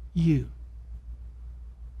you.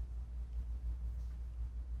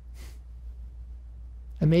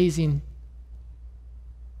 amazing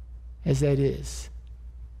as that is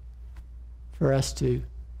for us to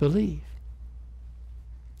believe.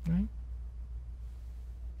 Right?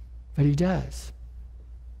 But he does.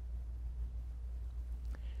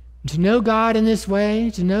 To know God in this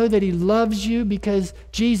way, to know that he loves you because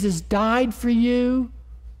Jesus died for you,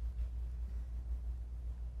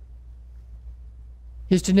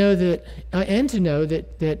 is to know that, and to know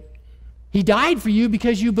that he died for you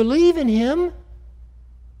because you believe in him.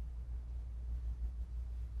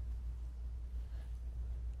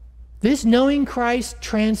 This knowing Christ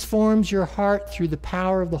transforms your heart through the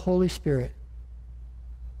power of the Holy Spirit.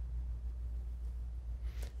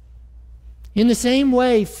 In the same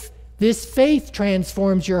way, this faith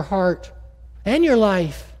transforms your heart and your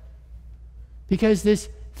life, because this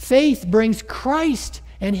faith brings Christ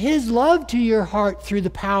and his love to your heart through the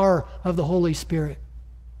power of the Holy Spirit.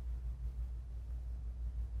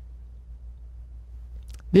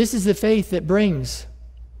 This is the faith that brings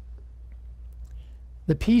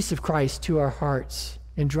the peace of Christ to our hearts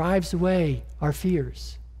and drives away our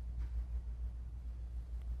fears.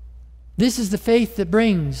 This is the faith that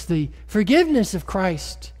brings the forgiveness of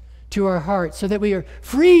Christ to our hearts so that we are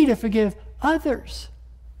free to forgive others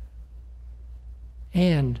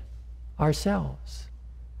and ourselves.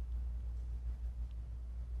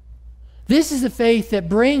 This is the faith that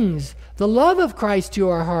brings the love of Christ to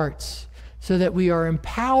our hearts so that we are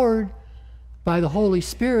empowered by the Holy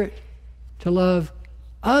Spirit to love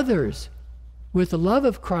others with the love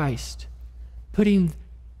of Christ, putting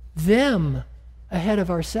them ahead of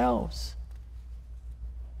ourselves.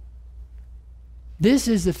 This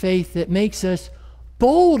is the faith that makes us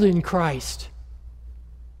bold in Christ,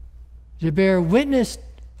 to bear witness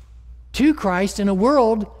to Christ in a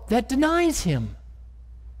world that denies him.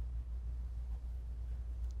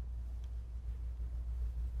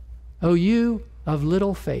 O you of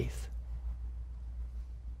little faith.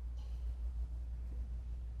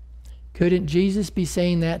 Couldn't Jesus be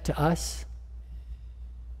saying that to us?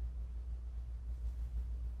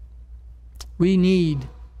 We need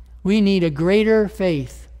a greater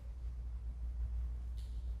faith.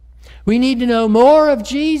 We need to know more of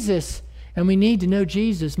Jesus, and we need to know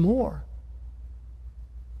Jesus more.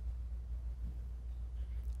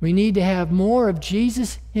 We need to have more of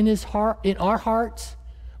Jesus in his heart, in our hearts,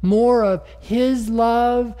 more of his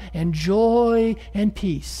love and joy and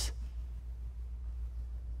peace.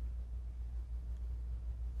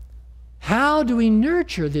 How do we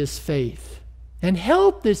nurture this faith and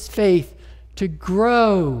help this faith to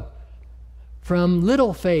grow from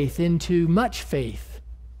little faith into much faith?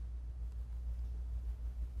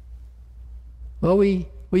 Well, we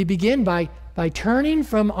begin by turning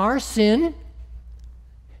from our sin.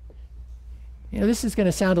 You know, this is going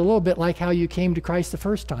to sound a little bit like how you came to Christ the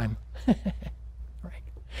first time. Right.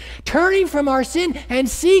 Turning from our sin and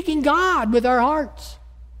seeking God with our hearts.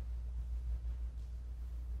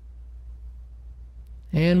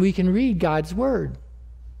 And we can read God's Word,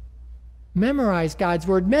 memorize God's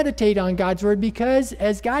Word, meditate on God's Word, because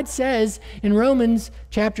as God says in Romans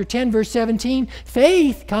chapter 10, verse 17,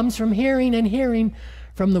 faith comes from hearing, and hearing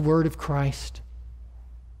from the Word of Christ.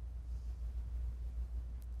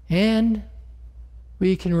 And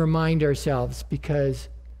we can remind ourselves, because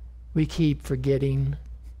we keep forgetting.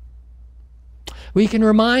 We can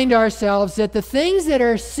remind ourselves that the things that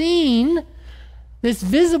are seen, this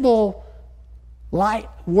visible light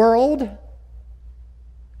world,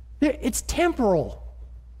 it's temporal.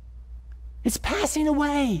 It's passing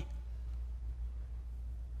away.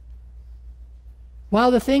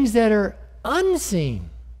 While the things that are unseen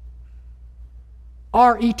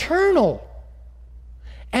are eternal.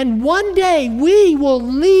 And one day we will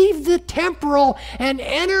leave the temporal and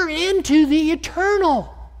enter into the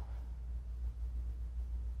eternal,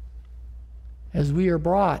 as we are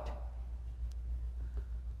brought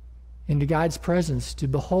into God's presence to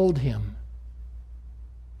behold him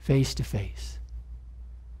face to face.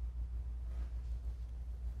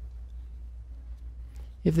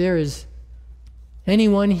 If there is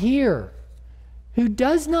anyone here who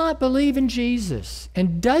does not believe in Jesus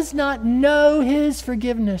and does not know his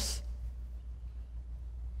forgiveness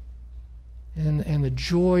and the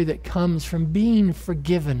joy that comes from being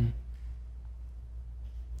forgiven,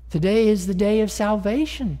 today is the day of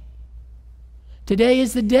salvation. Today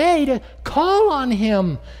is the day to call on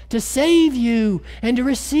him to save you and to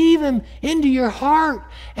receive him into your heart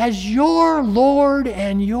as your Lord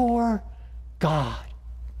and your God.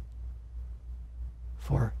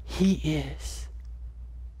 For he is.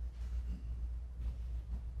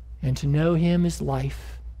 And to know him is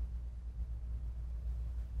life,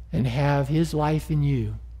 and have his life in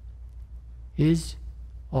you is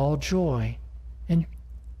all joy, and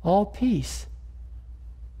all peace,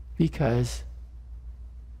 because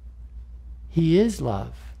He is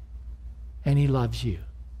love, and He loves you.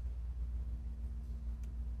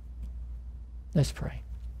 Let's pray.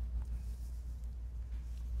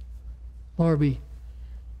 Lord, we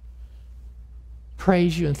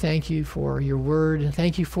praise you and thank you for your word, and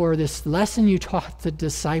thank you for this lesson you taught the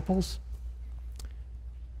disciples.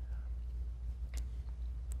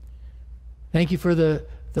 Thank you for the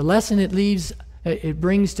lesson it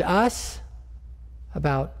brings to us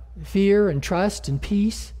about fear and trust and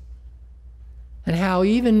peace, and how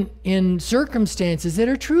even in circumstances that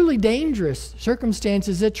are truly dangerous,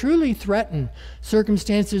 circumstances that truly threaten,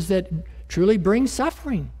 circumstances that truly bring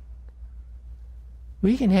suffering,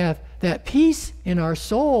 we can have that peace in our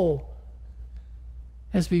soul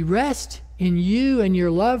as we rest in you and your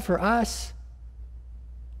love for us,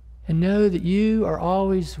 and know that you are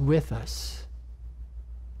always with us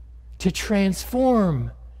to transform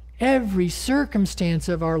every circumstance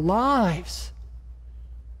of our lives,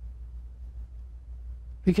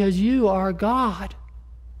 because you, our God,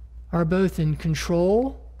 are both in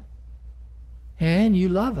control and you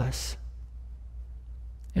love us,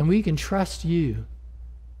 and we can trust you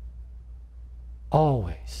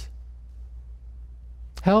always.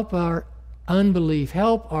 Help our unbelief,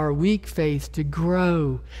 help our weak faith to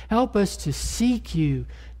grow. Help us to seek you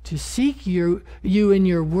in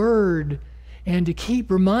your word, and to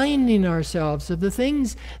keep reminding ourselves of the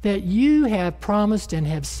things that you have promised and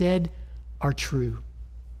have said are true.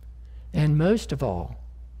 And most of all,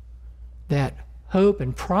 that hope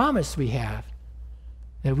and promise we have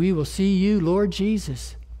that we will see you, Lord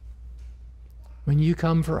Jesus, when you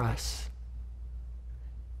come for us.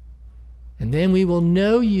 And then we will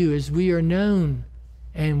know you as we are known,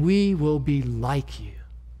 and we will be like you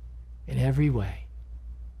in every way,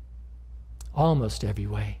 almost every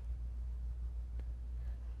way.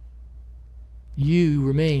 You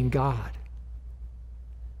remain God.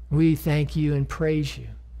 We thank you and praise you.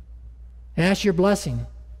 And ask your blessing.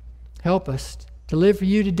 Help us to live for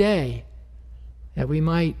you today, that we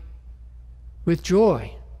might, with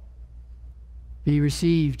joy, be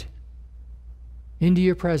received into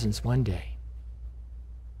your presence one day.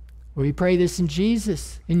 We pray this in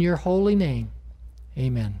Jesus, in your holy name.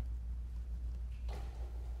 Amen.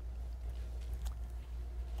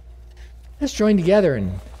 Let's join together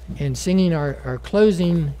in singing our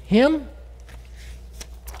closing hymn.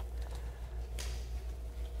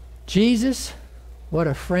 Jesus, what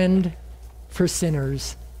a friend for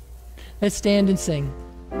sinners. Let's stand and sing.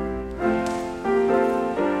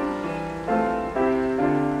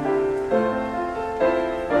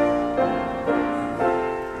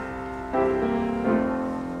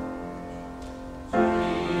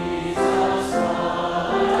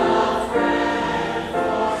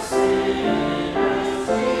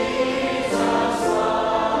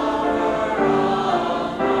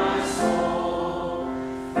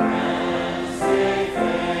 Friends, they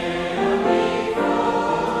fail me,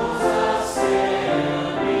 close us.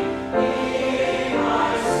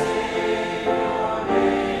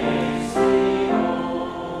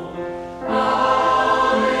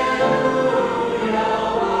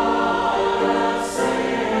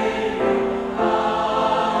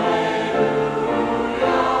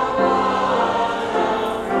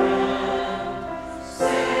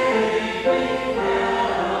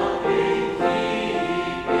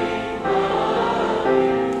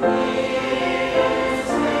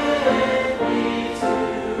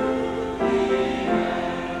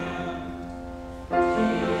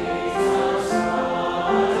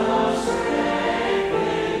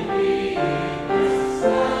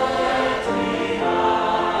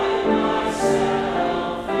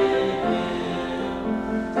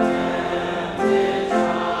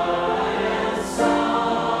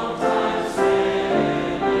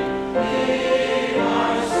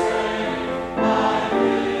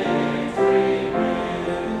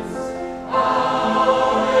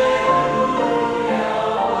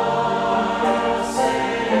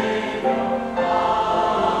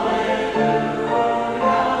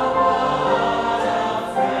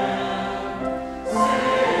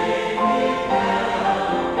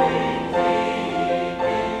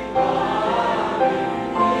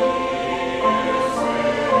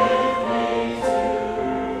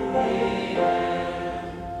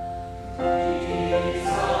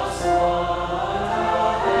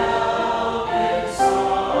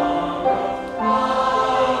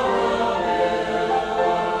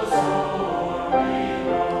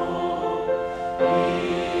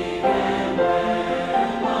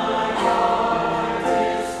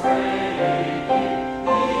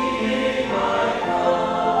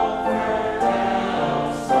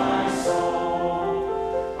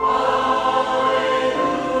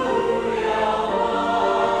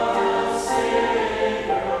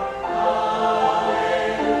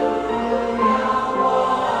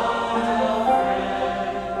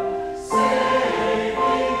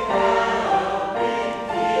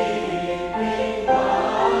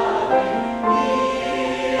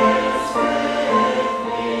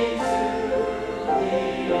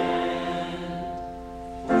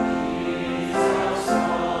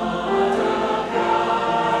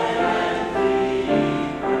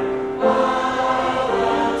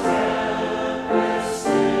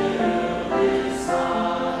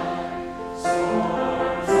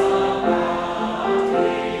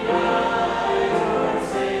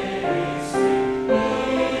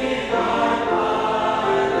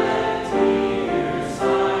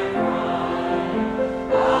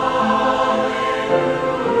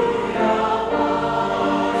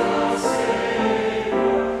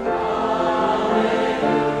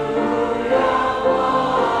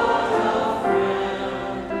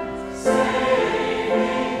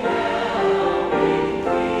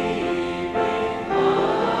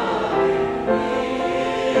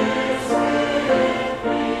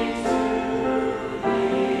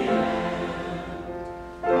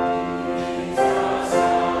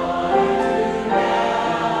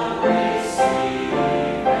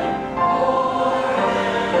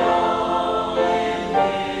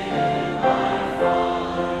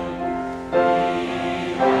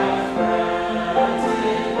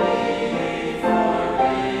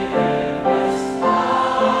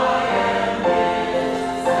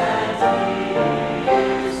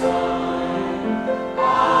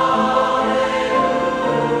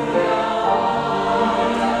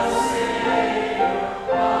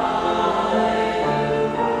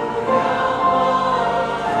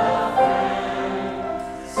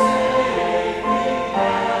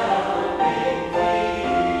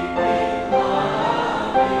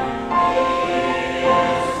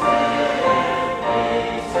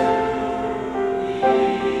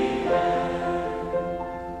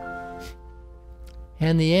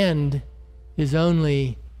 is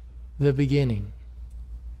only the beginning.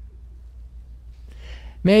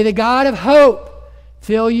 May the God of hope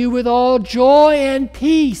fill you with all joy and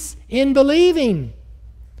peace in believing,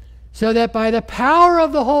 so that by the power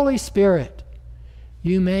of the Holy Spirit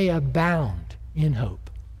you may abound in hope.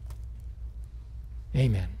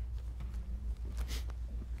 Amen.